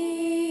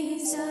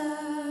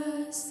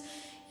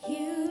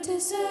 You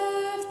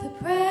deserve the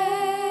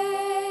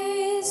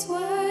praise.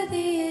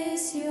 Worthy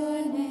is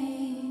your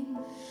name.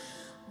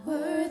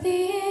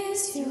 Worthy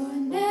is your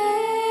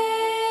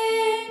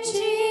name,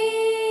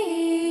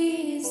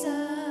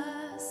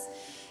 Jesus.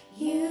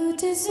 You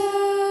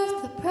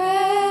deserve the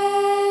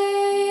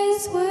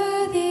praise.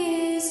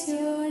 Worthy is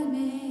your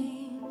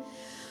name.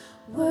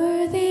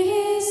 Worthy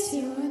is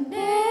your name,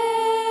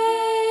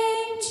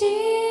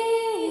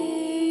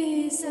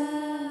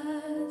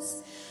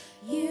 Jesus.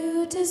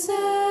 You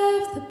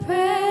deserve the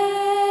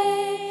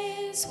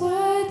praise.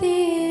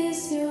 Worthy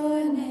is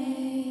your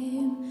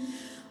name.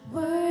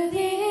 Worthy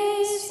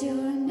is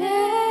your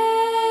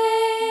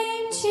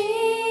name,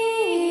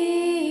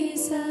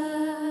 Jesus.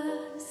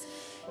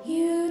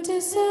 You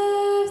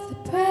deserve the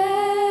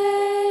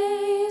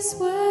praise.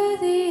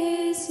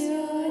 Worthy is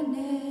your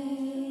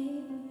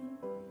name.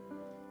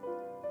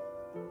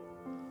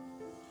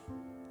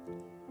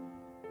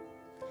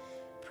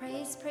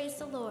 Praise, praise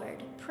the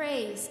Lord.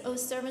 Praise, O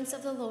servants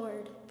of the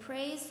Lord.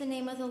 Praise the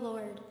name of the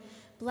Lord.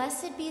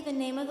 Blessed be the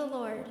name of the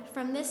Lord,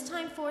 from this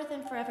time forth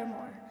and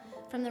forevermore.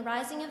 From the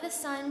rising of the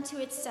sun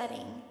to its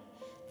setting,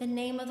 the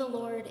name of the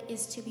Lord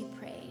is to be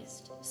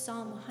praised.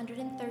 Psalm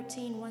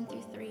 113,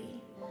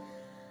 1-3.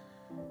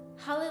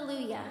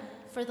 Hallelujah,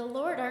 for the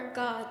Lord our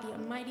God, the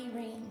Almighty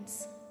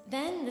reigns.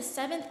 Then the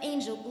seventh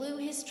angel blew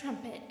his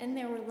trumpet, and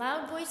there were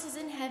loud voices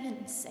in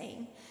heaven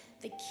saying,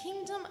 the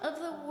kingdom of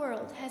the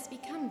world has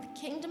become the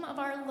kingdom of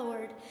our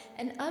Lord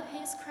and of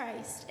his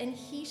Christ, and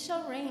he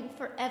shall reign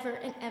forever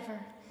and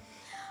ever.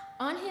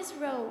 On his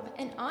robe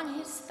and on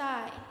his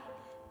thigh,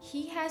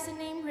 he has a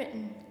name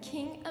written,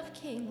 King of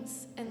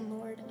Kings and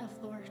Lord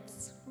of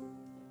Lords.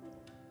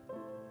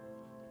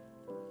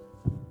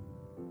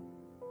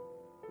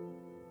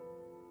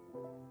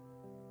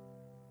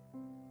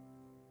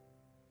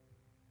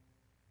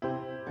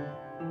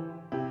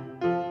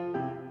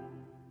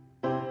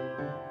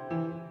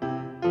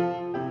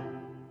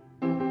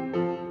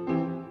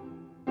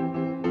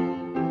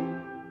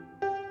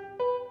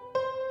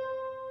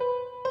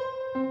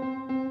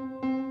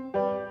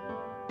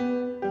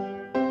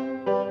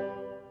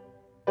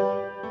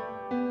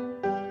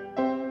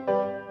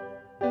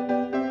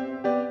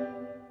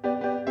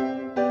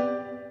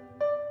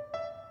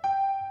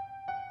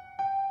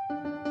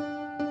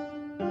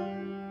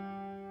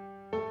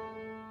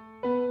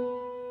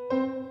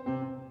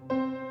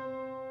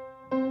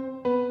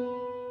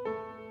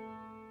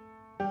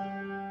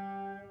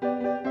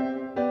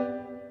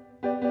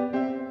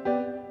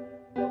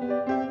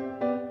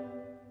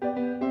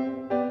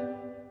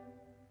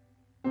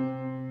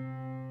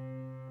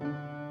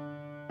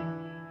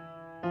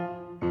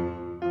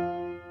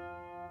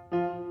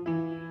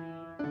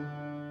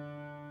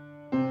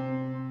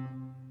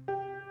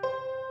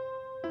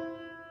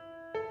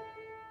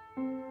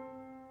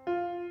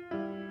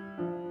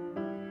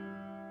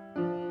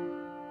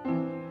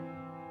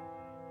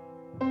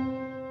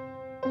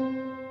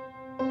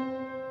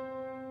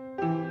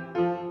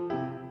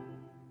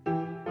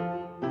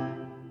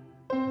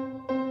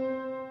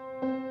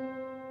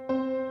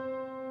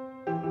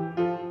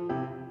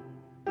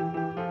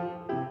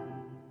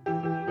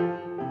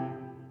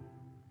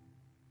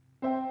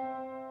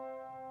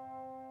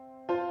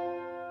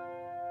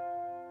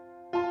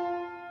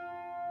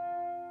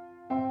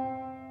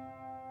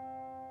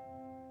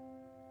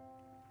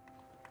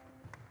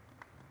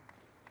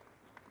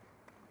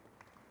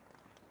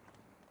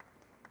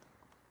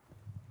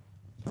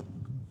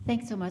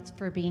 Thanks so much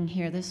for being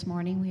here this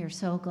morning. We are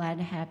so glad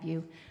to have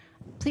you.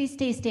 Please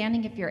stay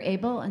standing if you're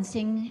able and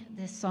sing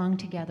this song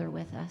together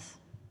with us.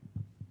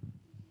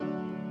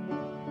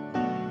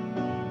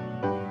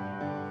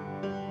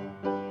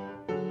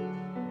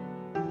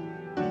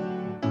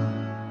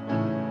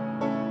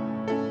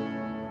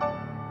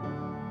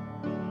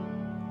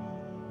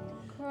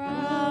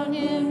 Crown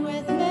him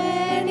with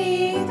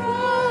many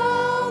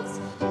crowns,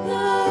 the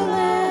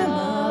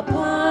Lamb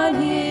upon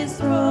his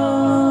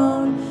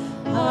throne.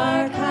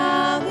 Hark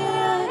how the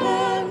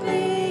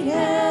heavenly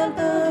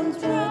anthems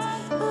drowse,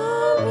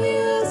 a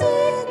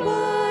music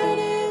but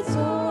its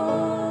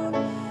own.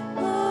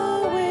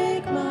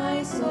 Awake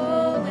my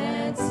soul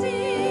and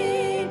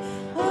sing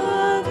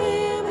of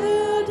him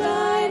who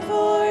died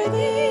for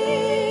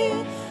thee,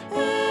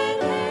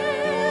 and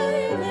hail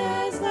him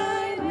as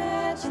thy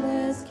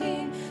matchless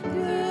King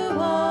through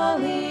all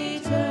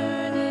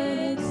eternity.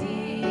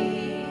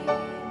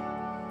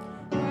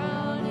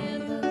 Crown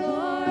him the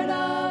Lord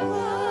of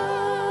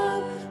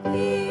love,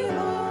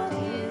 behold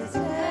his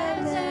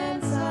hands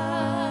and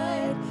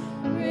side,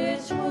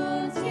 rich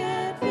wounds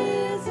yet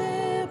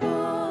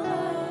visible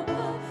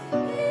above,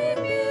 in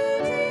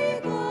beauty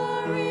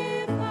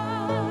glorified.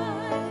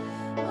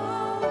 O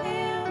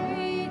hail,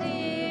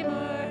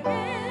 Redeemer,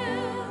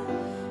 hail,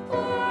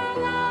 for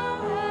thou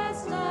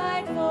hast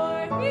died for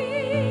me.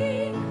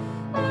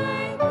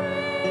 Thy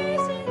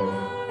grace and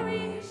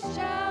glory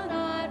shall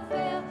not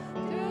fail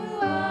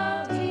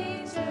throughout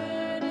eternity.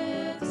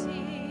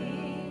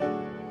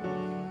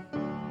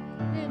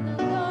 In the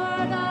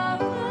Lord of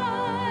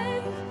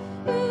life,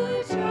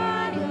 who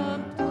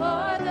triumphed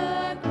o'er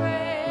the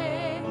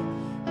grave,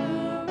 who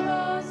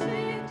rose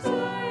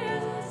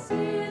victorious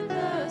in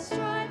the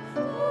strife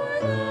for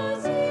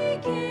those he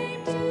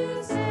came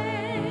to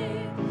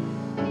save.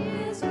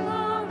 His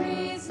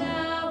glories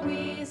now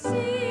we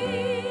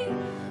sing,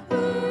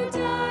 who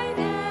died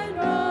and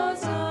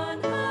rose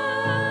on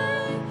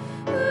high,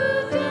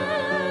 who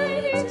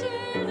died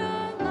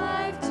eternal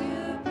life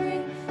to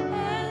bring,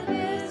 and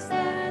is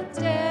that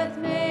death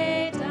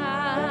may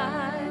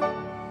die.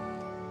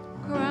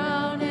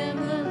 Crown him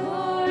the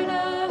Lord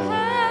of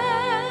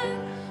heaven,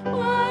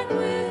 one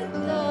with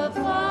the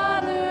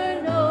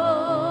Father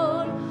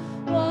known,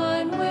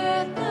 one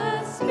with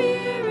the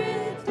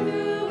Spirit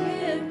through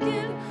him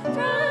given,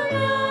 from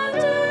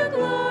yonder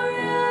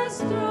glorious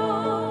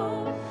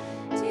throne.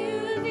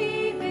 To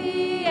thee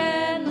be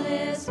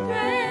endless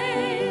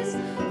praise,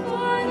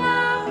 for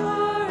thou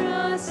for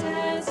us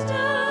hast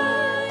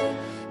died.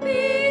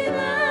 Be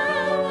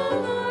thou, O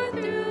Lord,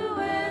 through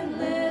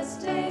endless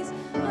days,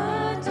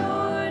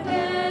 adored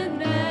and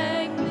magnified.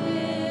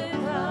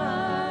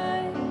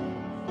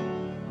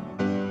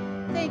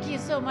 Thank you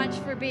so much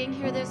for being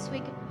here this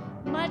week.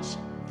 Much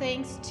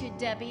thanks to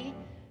Debbie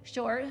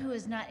Short, who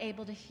is not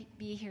able to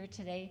be here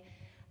today,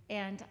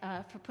 and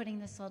for putting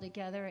this all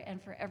together,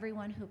 and for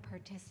everyone who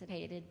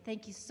participated.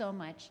 Thank you so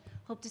much.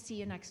 Hope to see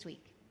you next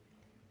week.